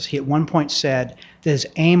terraces, he at one point said that his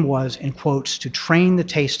aim was, in quotes, to train the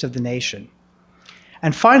taste of the nation.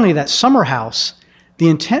 And finally, that summer house, the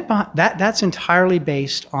intent behind that's entirely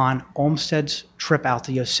based on Olmsted's trip out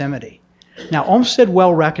to Yosemite. Now, Olmsted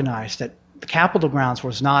well recognized that the Capitol grounds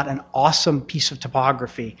was not an awesome piece of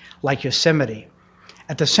topography like Yosemite.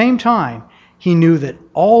 At the same time, he knew that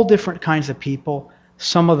all different kinds of people,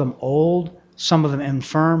 some of them old, some of them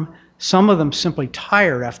infirm, some of them simply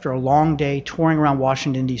tired after a long day touring around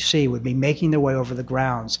Washington, D.C., would be making their way over the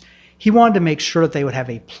grounds. He wanted to make sure that they would have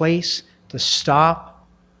a place to stop,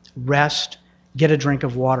 rest, get a drink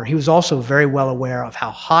of water. He was also very well aware of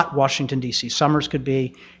how hot Washington, D.C. summers could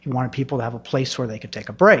be. He wanted people to have a place where they could take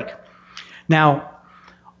a break. Now,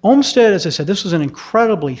 Olmsted, as I said, this was an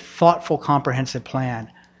incredibly thoughtful, comprehensive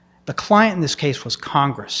plan. The client in this case was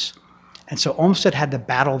Congress. And so Olmsted had to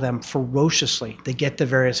battle them ferociously to get the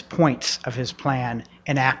various points of his plan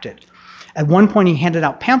enacted. At one point, he handed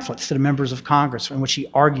out pamphlets to the members of Congress in which he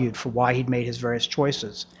argued for why he'd made his various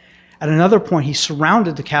choices. At another point, he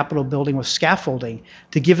surrounded the Capitol building with scaffolding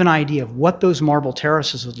to give an idea of what those marble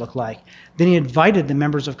terraces would look like. Then he invited the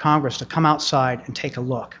members of Congress to come outside and take a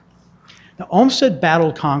look. Now, Olmsted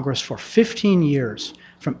battled Congress for 15 years,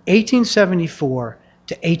 from 1874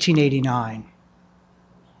 to 1889.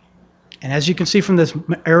 And as you can see from this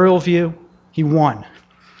aerial view, he won.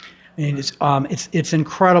 And it's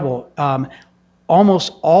incredible.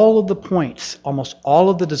 Almost all of the points, almost all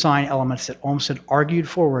of the design elements that Olmsted argued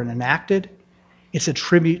for were enacted. It's a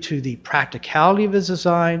tribute to the practicality of his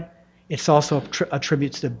design. It's also a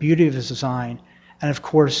tribute to the beauty of his design. And of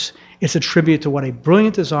course, it's a tribute to what a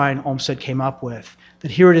brilliant design Olmsted came up with,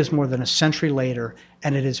 that here it is more than a century later,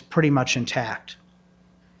 and it is pretty much intact.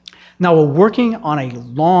 Now, we're working on a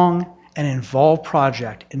long and involved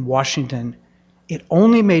project in Washington. It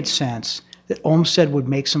only made sense that Olmsted would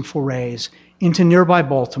make some forays into nearby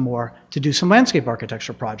Baltimore to do some landscape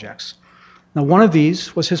architecture projects. Now, one of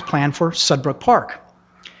these was his plan for Sudbrook Park.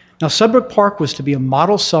 Now, Sudbrook Park was to be a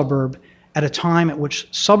model suburb at a time at which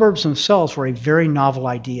suburbs themselves were a very novel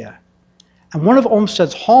idea. And one of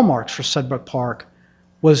Olmsted's hallmarks for Sudbrook Park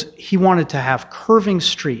was he wanted to have curving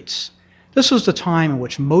streets. This was the time in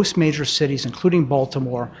which most major cities, including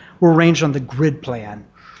Baltimore, were arranged on the grid plan.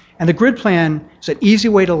 And the grid plan is an easy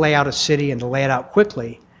way to lay out a city and to lay it out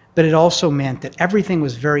quickly, but it also meant that everything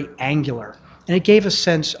was very angular, and it gave a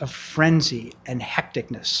sense of frenzy and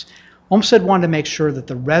hecticness. Olmsted wanted to make sure that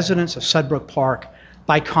the residents of Sudbrook Park,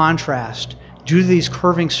 by contrast, due to these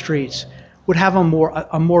curving streets, would have a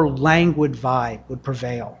more languid vibe would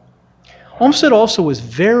prevail. Olmsted also was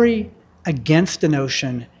very against the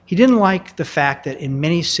notion. He didn't like the fact that in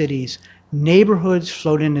many cities, neighborhoods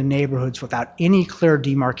flowed into neighborhoods without any clear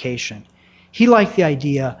demarcation. He liked the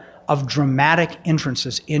idea of dramatic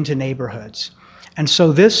entrances into neighborhoods. And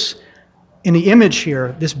so this, in the image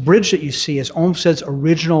here, this bridge that you see is Olmsted's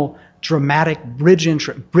original dramatic bridge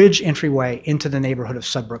entryway into the neighborhood of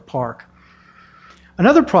Sudbrook Park.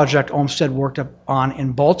 Another project Olmsted worked on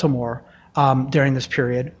in Baltimore during this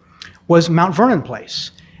period was Mount Vernon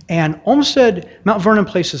Place. And Mount Vernon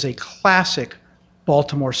Place is a classic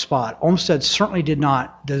Baltimore spot. Olmsted certainly did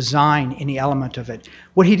not design any element of it.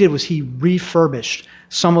 What he did was he refurbished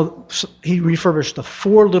the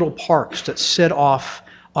 4 little parks that sit off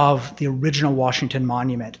of the original Washington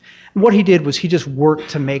Monument. And what he did was he just worked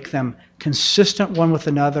to make them consistent one with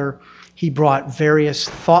another. He brought various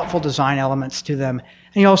thoughtful design elements to them,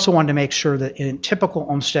 and he also wanted to make sure that in typical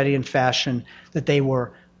Olmstedian fashion that they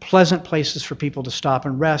were pleasant places for people to stop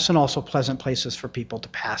and rest, and also pleasant places for people to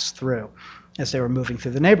pass through as they were moving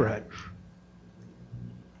through the neighborhood.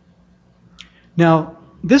 Now,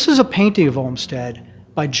 this is a painting of Olmsted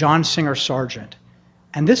by John Singer Sargent,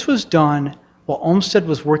 and this was done while Olmsted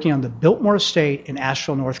was working on the Biltmore Estate in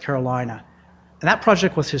Asheville, North Carolina. And that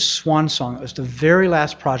project was his swan song. It was the very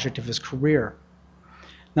last project of his career.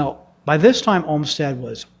 Now, by this time, Olmsted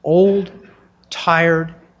was old,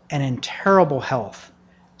 tired, and in terrible health.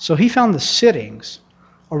 So he found the sittings,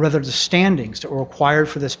 or rather the standings that were required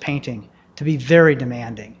for this painting, to be very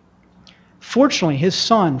demanding. Fortunately, his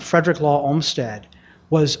son, Frederick Law Olmsted,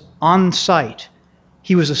 was on site.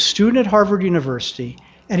 He was a student at Harvard University,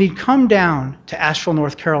 and he'd come down to Asheville,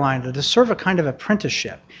 North Carolina to serve a kind of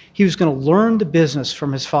apprenticeship. He was going to learn the business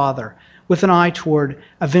from his father with an eye toward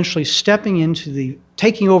eventually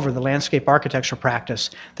taking over the landscape architecture practice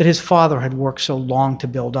that his father had worked so long to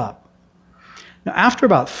build up. Now, after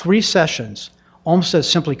about 3 sessions, Olmsted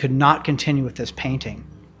simply could not continue with this painting.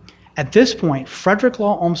 At this point, Frederick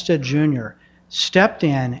Law Olmsted Jr. stepped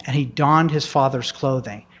in and he donned his father's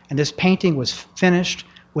clothing, and this painting was finished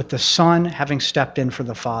with the son having stepped in for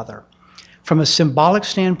the father. From a symbolic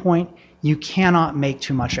standpoint, you cannot make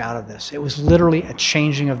too much out of this. It was literally a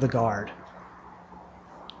changing of the guard.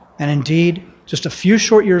 And indeed, just a few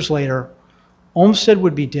short years later, Olmsted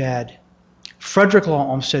would be dead. Frederick Law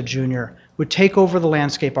Olmsted Jr. would take over the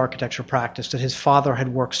landscape architecture practice that his father had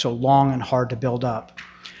worked so long and hard to build up.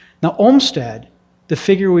 Now, Olmsted, the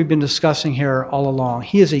figure we've been discussing here all along,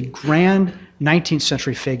 he is a grand 19th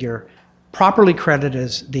century figure, properly credited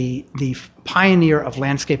as the pioneer of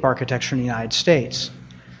landscape architecture in the United States.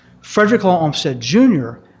 Frederick Law Olmsted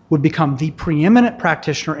Jr. would become the preeminent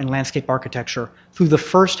practitioner in landscape architecture through the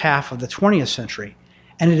first half of the 20th century,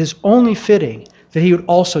 and it is only fitting that he would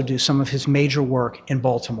also do some of his major work in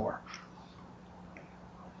Baltimore.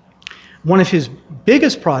 One of his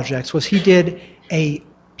biggest projects was he did a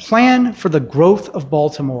plan for the growth of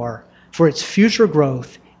Baltimore, for its future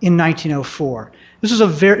growth in 1904. This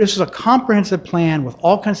is a comprehensive plan with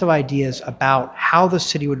all kinds of ideas about how the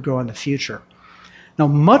city would grow in the future. Now,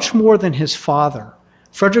 much more than his father,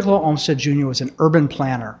 Frederick Law Olmsted Jr. was an urban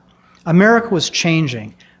planner. America was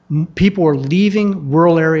changing. People were leaving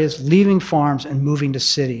rural areas, leaving farms, and moving to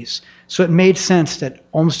cities. So it made sense that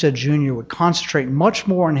Olmsted Jr. would concentrate much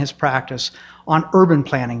more in his practice on urban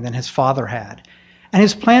planning than his father had. And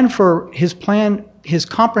his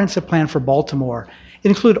comprehensive plan for Baltimore, it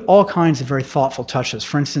included all kinds of very thoughtful touches.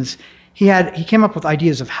 For instance, he came up with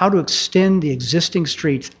ideas of how to extend the existing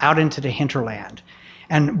streets out into the hinterland.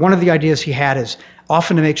 And one of the ideas he had is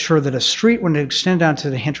often to make sure that a street, when it extended out to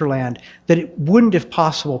the hinterland, that it wouldn't, if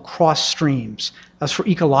possible, cross streams. That's for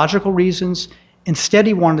ecological reasons. Instead,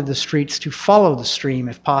 he wanted the streets to follow the stream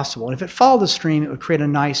if possible. And if it followed the stream, it would create a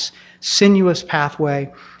nice, sinuous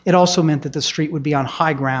pathway. It also meant that the street would be on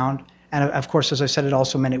high ground. And of course, as I said, it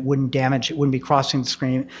also meant it wouldn't be crossing the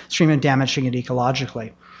stream and damaging it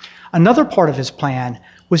ecologically. Another part of his plan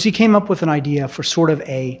was he came up with an idea for sort of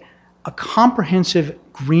a comprehensive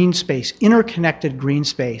green space, interconnected green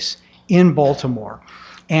space in Baltimore.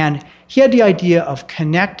 And he had the idea of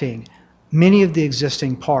connecting many of the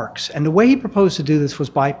existing parks. And the way he proposed to do this was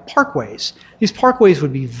by parkways. These parkways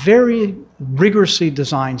would be very rigorously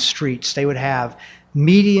designed streets. They would have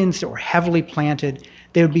medians that were heavily planted.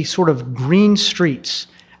 They would be sort of green streets.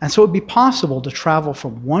 And so it would be possible to travel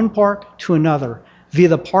from one park to another via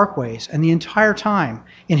the parkways. And the entire time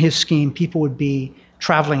in his scheme, people would be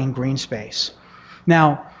traveling in green space.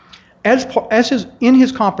 Now, in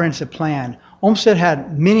his comprehensive plan, Olmsted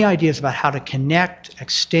had many ideas about how to connect,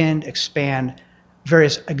 extend, expand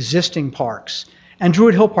various existing parks. And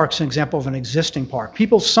Druid Hill Park is an example of an existing park.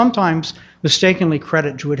 People sometimes mistakenly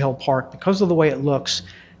credit Druid Hill Park, because of the way it looks,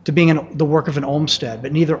 to being the work of an Olmsted.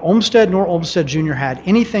 But neither Olmsted nor Olmsted Jr. had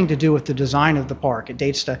anything to do with the design of the park. It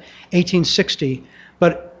dates to 1860,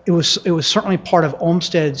 but it was certainly part of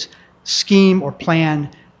Olmsted's scheme or plan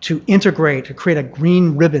to create a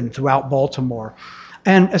green ribbon throughout Baltimore.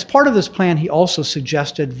 And as part of this plan, he also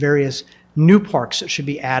suggested various new parks that should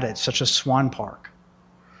be added, such as Swan Park.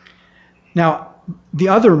 Now, the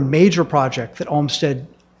other major project that Olmsted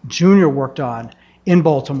Jr. worked on in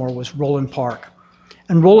Baltimore was Roland Park.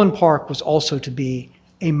 And Roland Park was also to be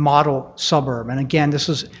a model suburb. And again, this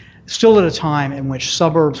is still at a time in which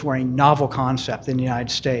suburbs were a novel concept in the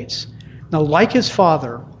United States. Now, like his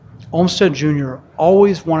father, Olmsted Jr.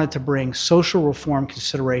 always wanted to bring social reform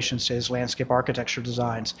considerations to his landscape architecture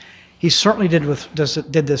designs. He certainly did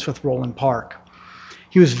this with Roland Park.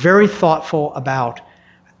 He was very thoughtful about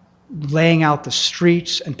laying out the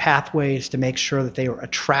streets and pathways to make sure that they were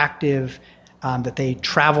attractive, that they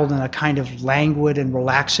traveled in a kind of languid and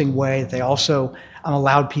relaxing way, that they also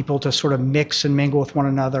allowed people to sort of mix and mingle with one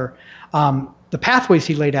another. The pathways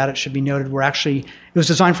he laid out, it should be noted, were actually, it was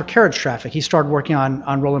designed for carriage traffic. He started working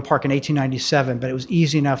on Roland Park in 1897, but it was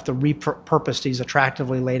easy enough to repurpose these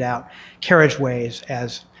attractively laid out carriageways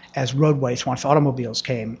as roadways once automobiles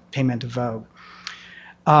came into vogue.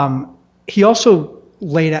 He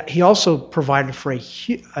also provided for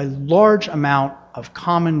a large amount of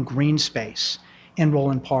common green space in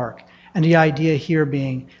Roland Park. And the idea here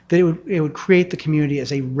being that it would create the community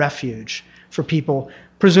as a refuge for people.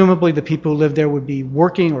 Presumably the people who lived there would be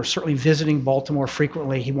working or certainly visiting Baltimore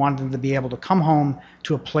frequently. He wanted them to be able to come home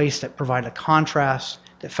to a place that provided a contrast,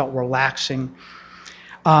 that felt relaxing.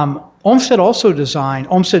 Olmsted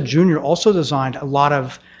Jr. also designed a lot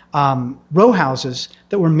of row houses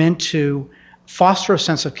that were meant to foster a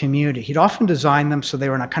sense of community. He'd often design them so they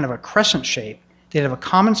were in a kind of a crescent shape. They'd have a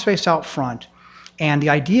common space out front, and the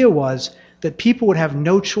idea was that people would have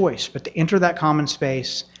no choice but to enter that common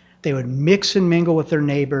space. They would mix and mingle with their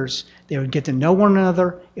neighbors. They would get to know one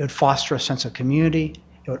another. It would foster a sense of community.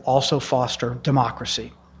 It would also foster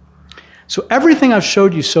democracy. So everything I've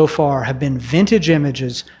showed you so far have been vintage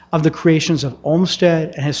images of the creations of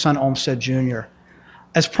Olmsted and his son Olmsted Jr.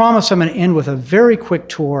 As promised, I'm going to end with a very quick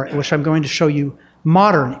tour in which I'm going to show you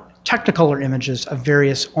modern Technicolor images of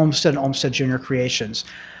various Olmsted and Olmsted Jr. creations.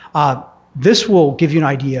 This will give you an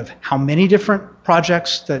idea of how many different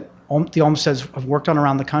projects that the Olmsteds have worked on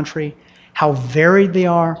around the country, how varied they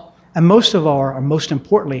are, and most of all, or most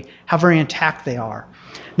importantly, how very intact they are.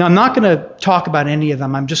 Now, I'm not going to talk about any of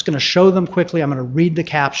them. I'm just going to show them quickly. I'm going to read the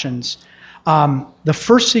captions. The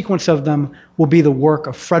first sequence of them will be the work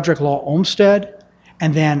of Frederick Law Olmsted,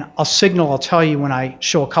 and then I'll tell you when I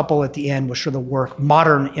show a couple at the end, which are the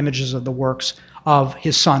modern images of the works of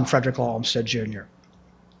his son, Frederick Law Olmsted Jr.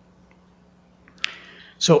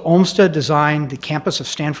 So Olmsted designed the campus of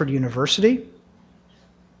Stanford University.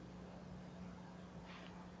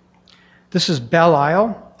 This is Belle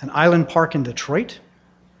Isle, an island park in Detroit.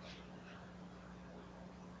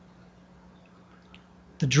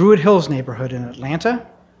 The Druid Hills neighborhood in Atlanta.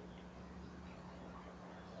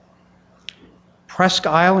 Presque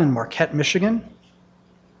Isle in Marquette, Michigan.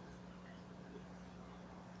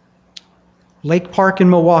 Lake Park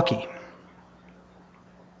in Milwaukee.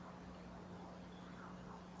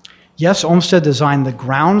 Yes, Olmsted designed the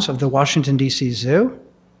grounds of the Washington, D.C. Zoo.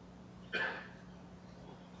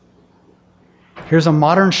 Here's a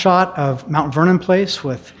modern shot of Mount Vernon Place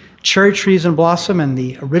with cherry trees in blossom and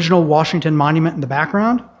the original Washington Monument in the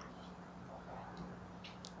background.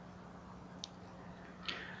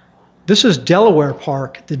 This is Delaware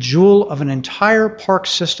Park, the jewel of an entire park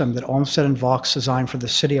system that Olmsted and Vaux designed for the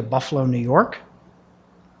city of Buffalo, New York.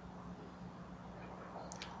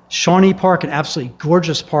 Shawnee Park, an absolutely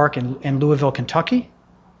gorgeous park in Louisville, Kentucky.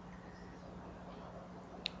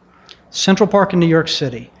 Central Park in New York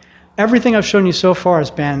City. Everything I've shown you so far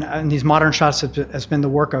has been, in these modern shots, has been the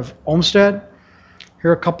work of Olmsted.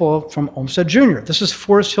 Here are a couple from Olmsted Jr. This is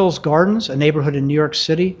Forest Hills Gardens, a neighborhood in New York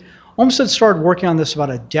City. Olmsted started working on this about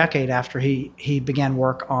a decade after he began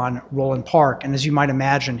work on Roland Park. And as you might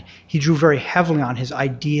imagine, he drew very heavily on his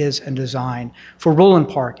ideas and design for Roland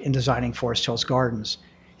Park in designing Forest Hills Gardens.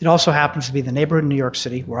 It also happens to be the neighborhood in New York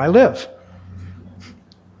City where I live.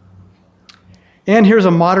 And here's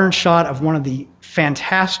a modern shot of one of the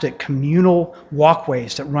fantastic communal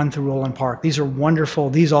walkways that run through Roland Park. These are wonderful.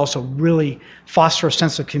 These also really foster a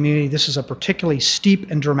sense of community. This is a particularly steep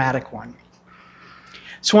and dramatic one.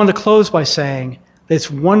 So I wanted to close by saying that it's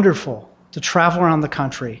wonderful to travel around the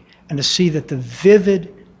country and to see that the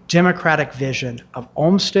vivid democratic vision of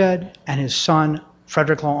Olmsted and his son,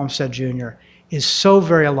 Frederick Law Olmsted Jr., is so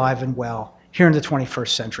very alive and well here in the 21st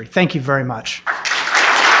century. Thank you very much.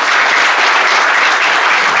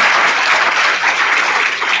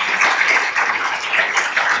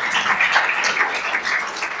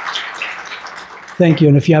 Thank you.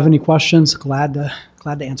 And if you have any questions, glad to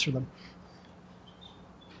answer them.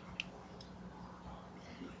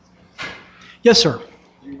 Yes, sir.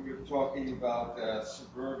 You were talking about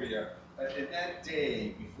suburbia. In that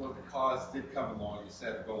day, before the cars did come along, you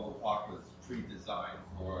said Roland Park was pre-designed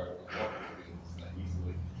for walking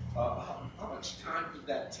easily. How much time did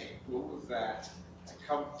that take? What was that to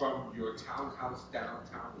come from your townhouse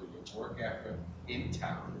downtown with your work effort in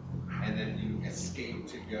town, and then you escape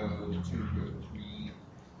to go to your green,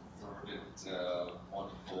 verdant,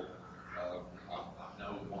 wonderful,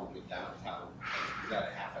 no longer downtown. Is that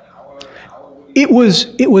a half an hour, an hour? What do you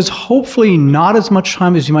It was hopefully not as much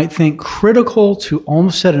time as you might think. Critical to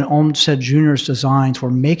Olmsted and Olmsted Jr.'s designs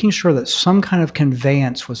were making sure that some kind of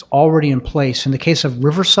conveyance was already in place. In the case of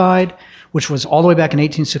Riverside, which was all the way back in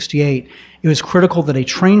 1868, it was critical that a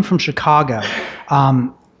train from Chicago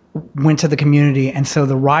went to the community, and so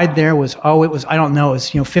the ride there was, I don't know,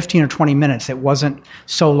 it was 15 or 20 minutes. It wasn't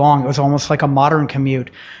so long. It was almost like a modern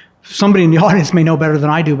commute. Somebody in the audience may know better than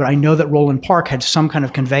I do, but I know that Roland Park had some kind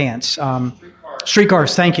of conveyance.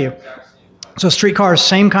 Streetcars, thank you. So streetcars,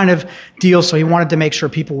 same kind of deal. So he wanted to make sure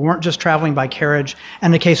people weren't just traveling by carriage.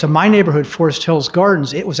 And in the case of my neighborhood, Forest Hills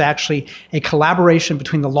Gardens, it was actually a collaboration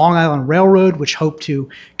between the Long Island Railroad, which hoped to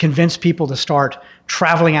convince people to start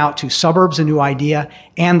traveling out to suburbs, a new idea,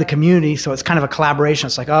 and the community. So it's kind of a collaboration.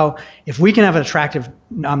 It's like, if we can have an attractive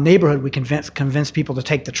neighborhood, we convince people to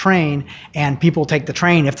take the train, and people take the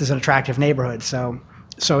train if there's an attractive neighborhood.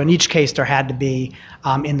 So in each case, there had to be,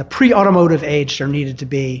 in the pre-automotive age, there needed to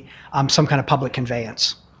be some kind of public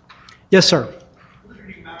conveyance. Yes, sir. Who did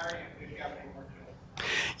he marry and did he have any more children?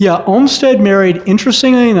 Yeah, Olmsted married,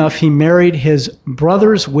 interestingly enough, he married his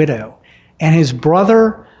brother's widow. And his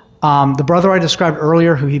brother, the brother I described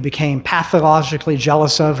earlier, who he became pathologically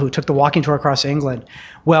jealous of, who took the walking tour across England,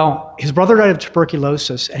 well, his brother died of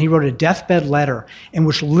tuberculosis, and he wrote a deathbed letter in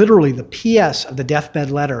which literally the PS of the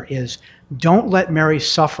deathbed letter is, "Don't let Mary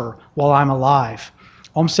suffer while I'm alive."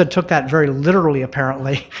 Olmsted took that very literally,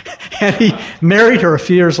 apparently, and he married her a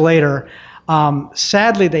few years later.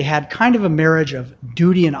 Sadly, they had kind of a marriage of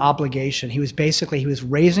duty and obligation. He was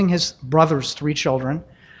raising his brother's 3 children,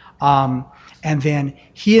 and then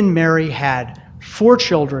he and Mary had 4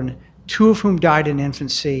 children, 2 of whom died in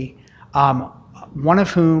infancy, one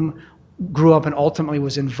of whom grew up and ultimately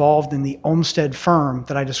was involved in the Olmsted firm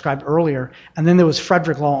that I described earlier. And then there was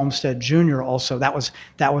Frederick Law Olmsted Jr. also. That was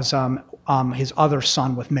his other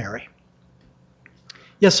son with Mary.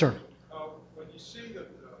 Yes, sir. When you see the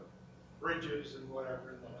bridges and whatever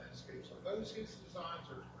in the landscapes, are those his designs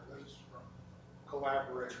or are those from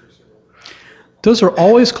collaborators who were? Those are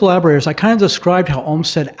always collaborators. I kind of described how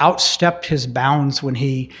Olmsted outstepped his bounds when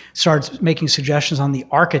he started making suggestions on the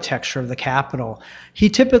architecture of the Capitol. He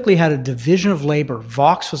typically had a division of labor.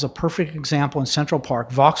 Vaux was a perfect example in Central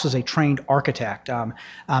Park. Vaux was a trained architect,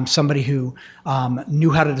 somebody who knew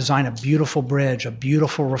how to design a beautiful bridge, a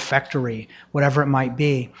beautiful refectory, whatever it might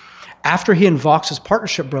be. After he and Vaux's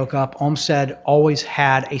partnership broke up, Olmsted always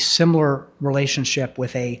had a similar relationship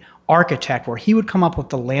with a architect where he would come up with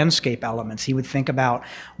the landscape elements. He would think about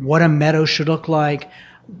what a meadow should look like,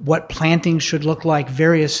 what plantings should look like,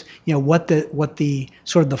 various, what the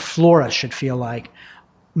sort of the flora should feel like.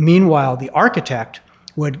 Meanwhile, the architect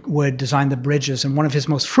would design the bridges, and one of his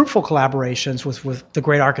most fruitful collaborations was with the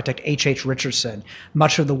great architect H.H. Richardson.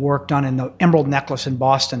 Much of the work done in the Emerald Necklace in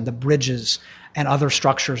Boston, the bridges and other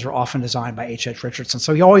structures are often designed by H.H. Richardson.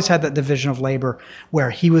 So he always had that division of labor where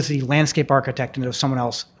he was the landscape architect and there was someone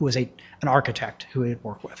else who was an architect who he would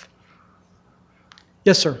work with.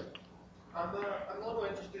 Yes, sir. I'm a little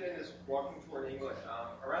interested in this walking tour in England.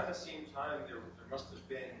 Around the same time, there must have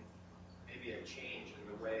been maybe a change in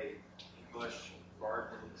the way English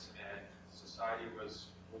gardens and society was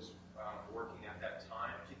working at that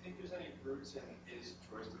time. Do you think there's any roots in his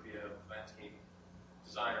choice to be a landscape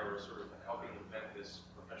designer or sort of helping invent this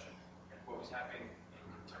profession and what was happening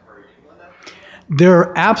in contemporary England at the time?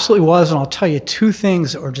 There absolutely was, and I'll tell you 2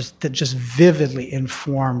 things that just vividly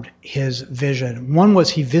informed his vision. One was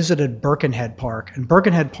he visited Birkenhead Park, and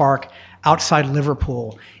Birkenhead Park outside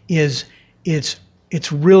Liverpool it's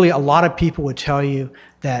really, a lot of people would tell you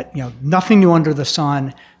that nothing new under the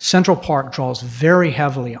sun. Central Park draws very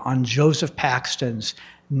heavily on Joseph Paxton's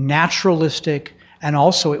naturalistic, and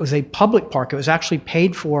also it was a public park. It was actually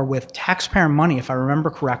paid for with taxpayer money, if I remember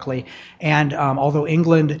correctly. And although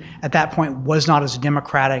England at that point was not as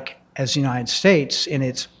democratic as the United States in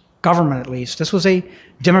its government, at least, this was a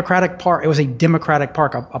democratic park. It was a democratic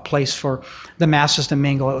park, a place for the masses to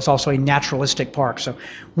mingle. It was also a naturalistic park. So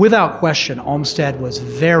without question, Olmsted was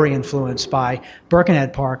very influenced by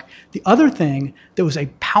Birkenhead Park. The other thing that was a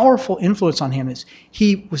powerful influence on him is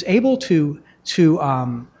he was able to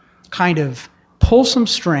kind of pull some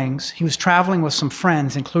strings. He was traveling with some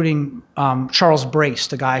friends, including Charles Brace,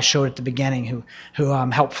 the guy I showed at the beginning, who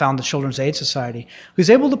helped found the Children's Aid Society. He was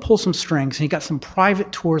able to pull some strings, and he got some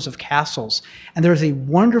private tours of castles. And there's a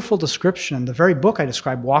wonderful description in the very book I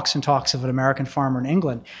described, Walks and Talks of an American Farmer in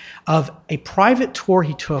England, of a private tour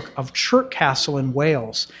he took of Chirk Castle in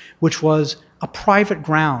Wales, which was a private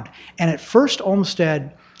ground. And at first,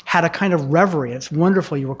 Olmsted had a kind of reverie. It's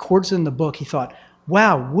wonderful. He records it in the book. He thought,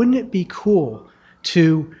 wow, wouldn't it be cool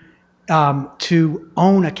to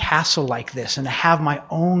own a castle like this and to have my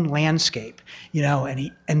own landscape,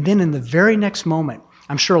 and then in the very next moment,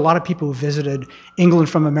 I'm sure a lot of people who visited England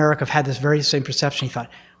from America have had this very same perception. He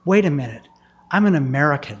thought, wait a minute, I'm an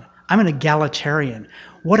American, I'm an egalitarian.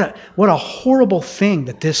 What a horrible thing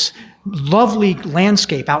that this lovely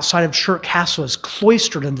landscape outside of Chirk Castle is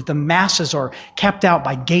cloistered and that the masses are kept out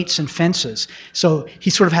by gates and fences. So he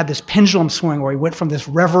sort of had this pendulum swing where he went from this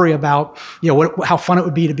reverie about how fun it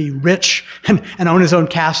would be to be rich and own his own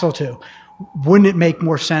castle to, wouldn't it make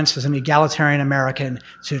more sense as an egalitarian American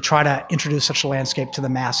to try to introduce such a landscape to the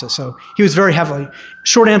masses? So he was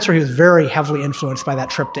short answer, he was very heavily influenced by that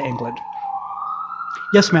trip to England.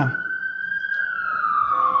 Yes, ma'am.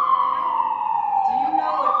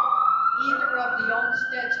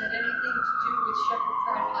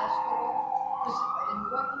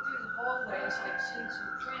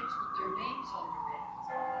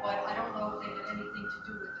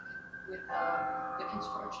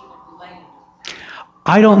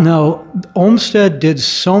 I don't know. Olmsted did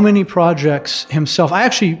so many projects himself. I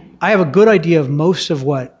have a good idea of most of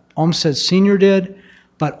what Olmsted Sr. did,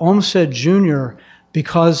 but Olmsted Jr.,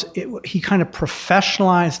 because he kind of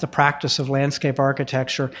professionalized the practice of landscape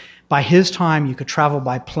architecture. By his time, you could travel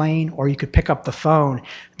by plane or you could pick up the phone.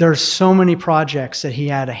 There's so many projects that he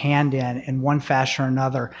had a hand in one fashion or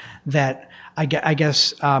another, that I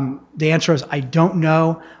guess the answer is I don't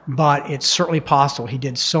know, but it's certainly possible. He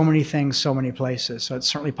did so many things, so many places, so it's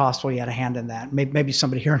certainly possible he had a hand in that. Maybe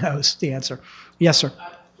somebody here knows the answer. Yes, sir.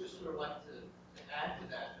 I just would like to add to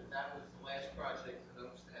that was the last project that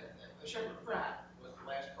Olmsted, Shepherd Pratt was the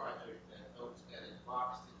last project that Olmsted and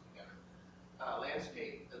Box did together. The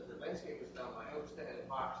landscape was done by Olmsted and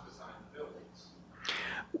Box designed the buildings.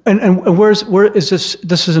 And where is this?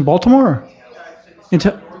 This is in Baltimore? It's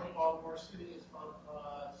North Baltimore City.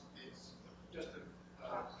 It's just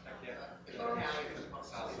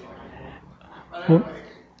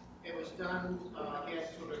it was done, again,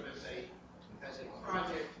 sort of as a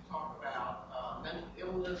project to talk about mental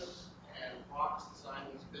illness, and Box designed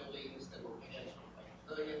these buildings that were again sort of like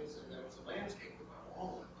pavilions, and there was a landscape to go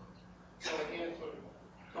along with them. So again, sort of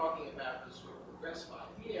talking about this sort of progressive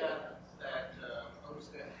idea that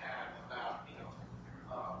Olmsted had about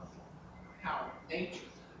how nature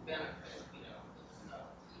could benefit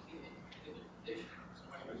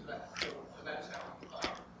so that's how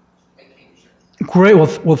they came to share. Great.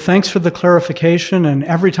 Well, thanks for the clarification. And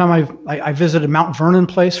every time I visited Mount Vernon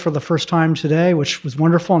Place for the first time today, which was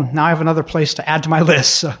wonderful, and now I have another place to add to my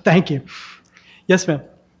list. So thank you. Yes, ma'am.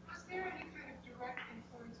 Was there any kind of direct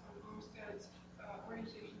influence on Olmsted's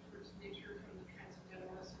orientation towards nature from the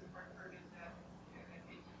Transcendentalists in Hartford in that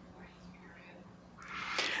 1840s period?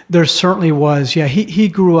 There certainly was. Yeah, he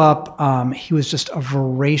grew up. He was just a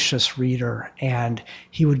voracious reader, and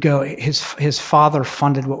he would go. His father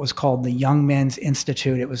funded what was called the Young Men's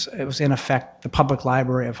Institute. It was in effect the public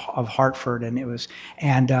library of Hartford, and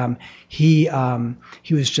he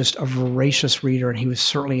was just a voracious reader, and he was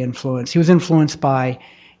certainly influenced. He was influenced by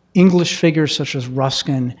English figures such as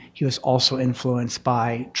Ruskin. He was also influenced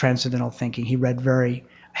by transcendental thinking. He read very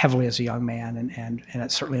heavily as a young man, and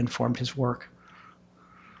it certainly informed his work.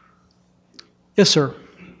 Yes, sir.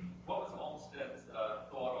 What was Olmsted's thought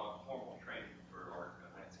on formal training for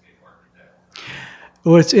landscape architect?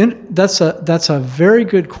 Well, that's a very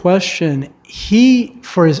good question. He,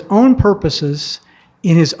 for his own purposes,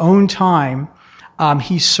 in his own time,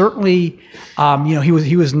 he certainly,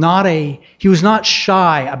 he was not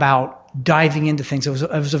shy about diving into things. It was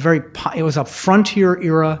a frontier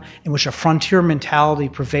era in which a frontier mentality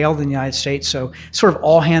prevailed in the United States. So sort of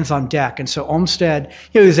all hands on deck. And so Olmsted,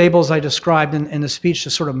 he was able, as I described in the speech, to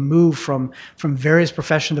sort of move from various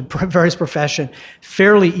profession to various profession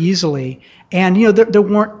fairly easily. And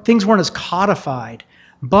things weren't as codified,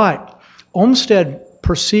 but Olmsted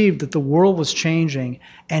perceived that the world was changing,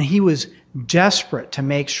 and he was desperate to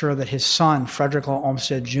make sure that his son, Frederick Law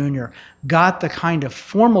Olmsted Jr., got the kind of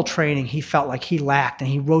formal training he felt like he lacked. And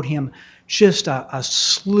he wrote him just a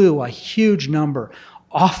huge number,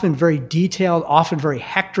 often very detailed, often very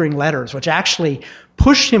hectoring letters, which actually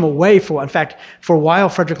pushed him away in fact, for a while,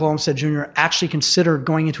 Frederick Law Olmsted Jr. actually considered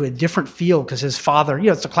going into a different field because his father,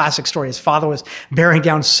 it's a classic story. His father was bearing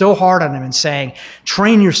down so hard on him and saying,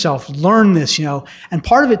 train yourself, learn this, And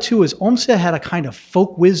part of it too is Olmsted had a kind of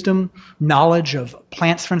folk wisdom knowledge of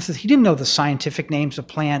plants, for instance. He didn't know the scientific names of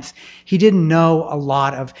plants. He didn't know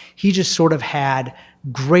he just sort of had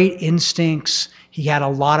great instincts. He had a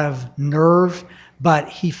lot of nerve, but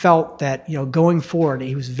he felt that, going forward,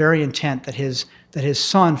 he was very intent that his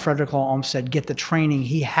son, Frederick Law Olmsted, get the training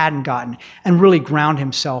he hadn't gotten and really ground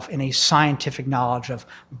himself in a scientific knowledge of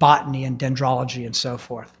botany and dendrology and so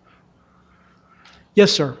forth.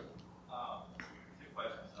 Yes, sir. Two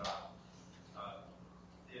questions.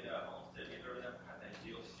 Did Olmsted either of them have that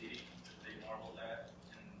ideal city that they marveled at?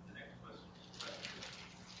 And the next question is,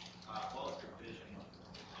 what was their vision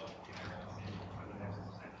of the American city for the next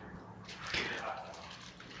century?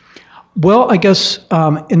 Well, I guess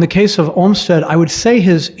in the case of Olmsted, I would say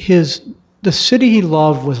the city he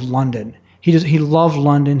loved was London. He loved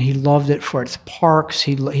London. He loved it for its parks.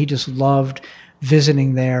 He just loved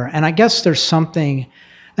visiting there. And I guess there's something.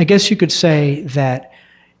 I guess you could say that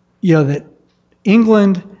that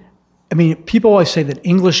England. I mean, people always say that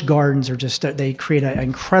English gardens are they create an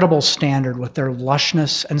incredible standard with their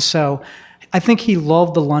lushness. And so I think he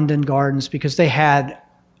loved the London gardens because they had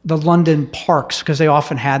the London parks, because they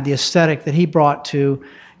often had the aesthetic that he brought to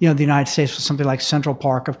the United States with something like Central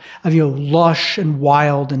Park of lush and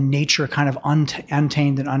wild and nature kind of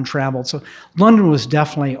untamed and untraveled. So London was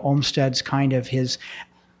definitely Olmsted's kind of his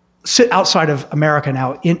outside of America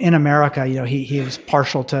now. In America, he was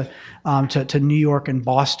partial to New York and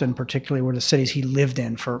Boston, particularly, were the cities he lived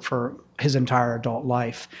in for his entire adult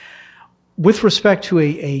life. With respect to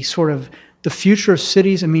a sort of the future of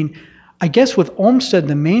cities, I mean, I guess with Olmsted,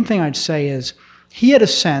 the main thing I'd say is he had a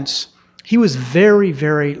sense. He was very,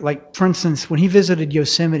 very, like, for instance, when he visited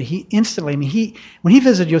Yosemite, when he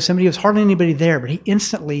visited Yosemite, there was hardly anybody there, but he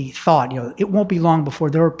instantly thought, it won't be long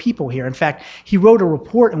before there are people here. In fact, he wrote a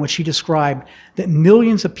report in which he described that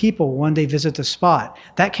millions of people one day visit the spot.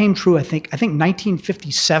 That came true, I think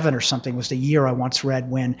 1957 or something was the year I once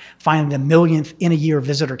read when finally the millionth in a year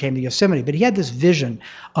visitor came to Yosemite. But he had this vision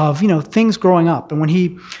of, things growing up. And when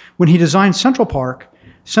he designed Central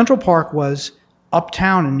Park was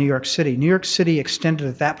uptown in New York City. New York City extended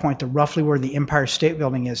at that point to roughly where the Empire State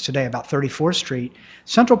Building is today, about 34th Street.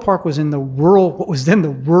 Central Park was in what was then the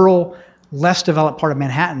rural, less developed part of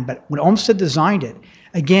Manhattan. But when Olmsted designed it,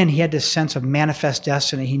 again, he had this sense of manifest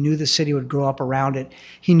destiny. He knew the city would grow up around it.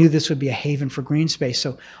 He knew this would be a haven for green space.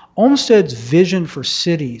 So Olmsted's vision for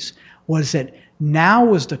cities was that now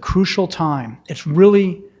was the crucial time. It's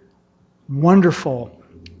really wonderful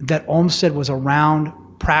that Olmsted was around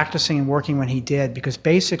practicing and working when he did, because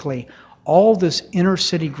basically all this inner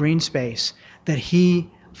city green space that he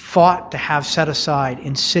fought to have set aside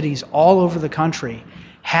in cities all over the country,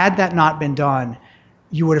 had that not been done,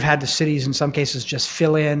 you would have had the cities in some cases just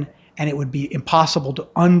fill in, and it would be impossible to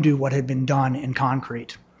undo what had been done in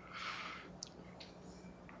concrete.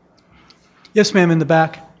 Yes, ma'am, in the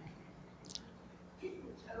back.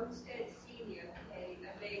 Olmsted Sr. played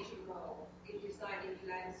a major role in designing the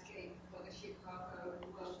landscape for the Chicago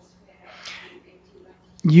World's Fair in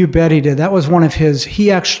 1890. You bet he did. That was one of his.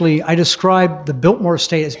 I described the Biltmore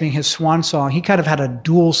Estate as being his swan song. He kind of had a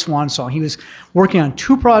dual swan song. He was working on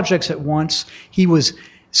two projects at once. He was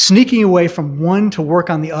sneaking away from one to work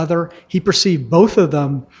on the other. He perceived both of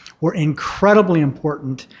them were incredibly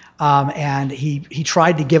important, and he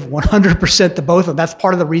tried to give 100% to both of them. That's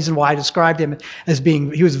part of the reason why I described him as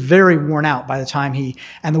he was very worn out by the time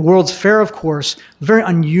and the World's Fair, of course, very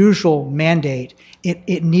unusual mandate.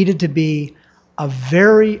 It needed to be a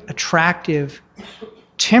very attractive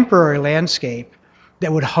temporary landscape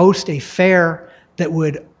that would host a fair that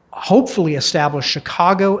would hopefully establish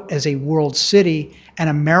Chicago as a world city and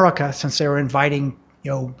America, since they were inviting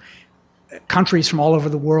countries from all over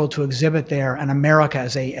the world to exhibit there, and America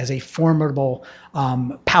as a formidable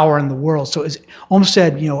power in the world. So as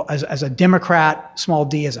Olmsted, as a Democrat, small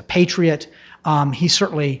d, as a patriot, he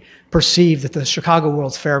certainly perceived that the Chicago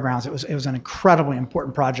World's Fairgrounds, it was an incredibly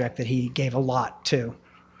important project that he gave a lot to.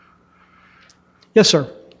 Yes, sir.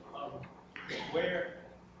 Where,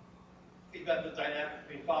 think about the dynamic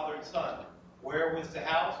between father and son. Where was the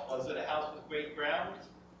house? Was it a house with great grounds?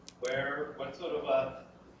 What sort of a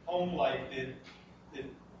home life did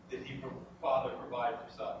father provide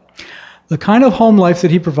for son? The kind of home life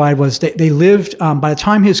that he provided was they lived, by the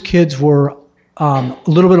time his kids were a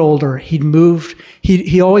little bit older, he'd moved.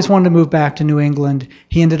 He always wanted to move back to New England.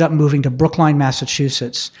 He ended up moving to Brookline,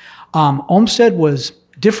 Massachusetts. Olmsted was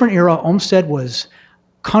different era. Olmsted was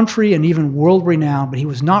country and even world renowned, but he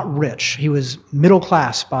was not rich. He was middle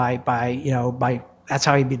class by that's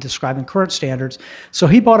how he'd be described in current standards. So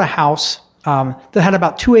he bought a house that had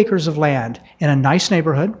about 2 acres of land in a nice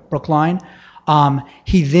neighborhood, Brookline.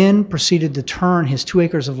 He then proceeded to turn his 2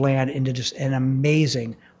 acres of land into just an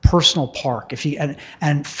amazing personal park.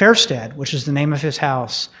 And Fairstead, which is the name of his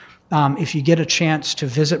house, if you get a chance to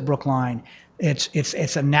visit Brookline,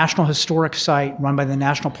 it's a National Historic Site run by the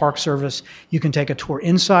National Park Service. You can take a tour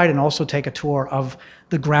inside and also take a tour of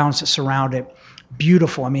the grounds that surround it.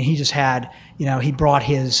 Beautiful. I mean, he just had, he brought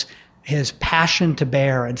his passion to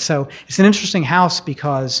bear. And so it's an interesting house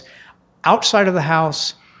because outside of the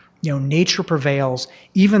house, nature prevails.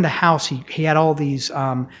 Even the house, he had all these,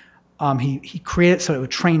 he created so it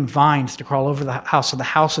would train vines to crawl over the house. So the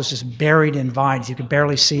house was just buried in vines. You could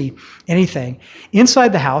barely see anything.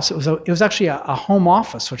 Inside the house, it was actually a home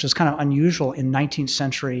office, which is kind of unusual in 19th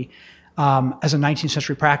century. As a 19th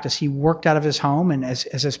century practice, he worked out of his home, and as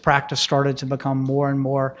his practice started to become more and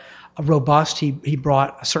more robust, he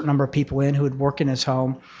brought a certain number of people in who would work in his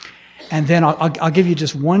home. And then I'll give you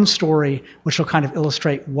just one story which will kind of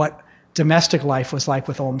illustrate what domestic life was like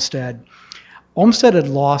with Olmsted. Olmsted had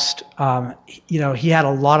lost, he had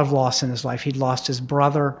a lot of loss in his life. He'd lost his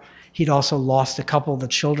brother. He'd also lost a couple of the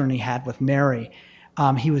children he had with Mary.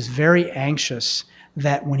 He was very anxious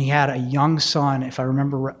that when he had a young son, if I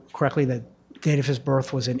remember correctly, the date of his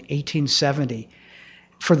birth was in 1870.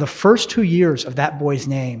 For the first 2 years of that boy's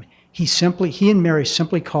name, he and Mary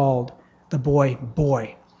simply called the boy,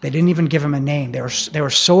 Boy. They didn't even give him a name. They were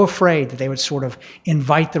so afraid that they would sort of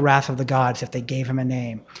invite the wrath of the gods if they gave him a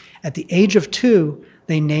name. At the age of 2,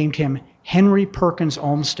 they named him Henry Perkins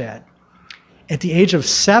Olmsted. At the age of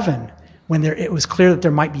 7, when it was clear that there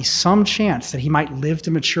might be some chance that he might live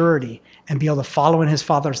to maturity and be able to follow in his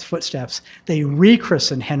father's footsteps, they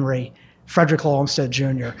rechristened Henry Frederick Law Olmsted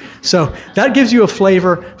Jr. So that gives you a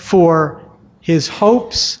flavor for his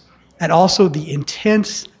hopes and also the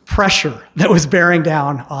intense pressure that was bearing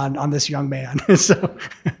down on this young man. So,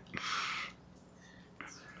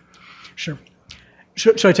 sure.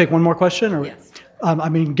 Should I take one more question? Or, Yes.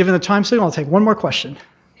 Given the time signal, I'll take one more question.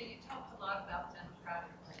 You talked a lot about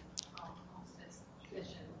democratically, Olmsted's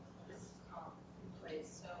vision is in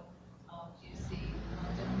place. So do you see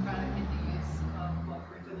democratic in the use of what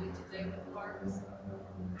we're doing today with parks?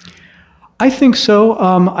 I think so.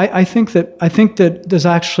 I think that there's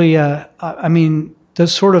actually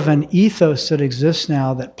there's sort of an ethos that exists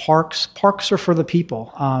now that parks are for the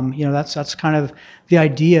people. That's kind of the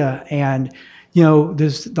idea. And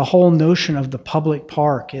there's the whole notion of the public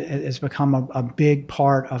park has become a big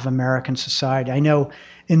part of American society. I know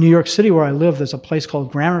in New York City where I live, there's a place called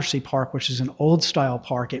Gramercy Park, which is an old style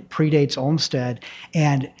park. It predates Olmsted.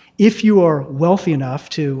 And if you are wealthy enough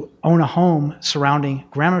to own a home surrounding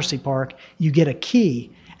Gramercy Park, you get a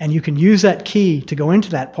key, and you can use that key to go into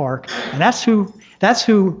that park. And that's who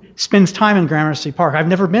spends time in Gramercy Park. I've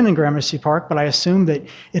never been in Gramercy Park, but I assume that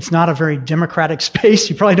it's not a very democratic space.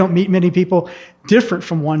 You probably don't meet many people different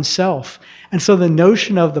from oneself. And so the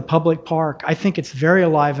notion of the public park, I think it's very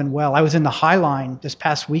alive and well. I was in the High Line this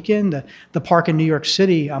past weekend, the park in New York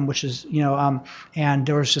City, which is, and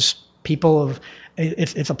there was just people of,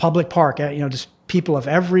 it's a public park, just people of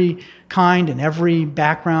every kind and every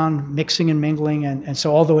background mixing and mingling. And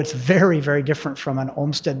so although it's very, very different from an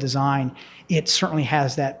Olmsted design, it certainly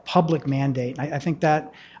has that public mandate. I think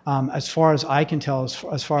that, as far as I can tell,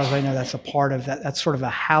 as far as I know, that's a part of that. That's sort of a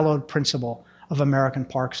hallowed principle of American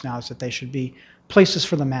parks now, is that they should be places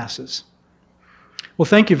for the masses. Well,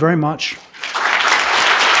 thank you very much.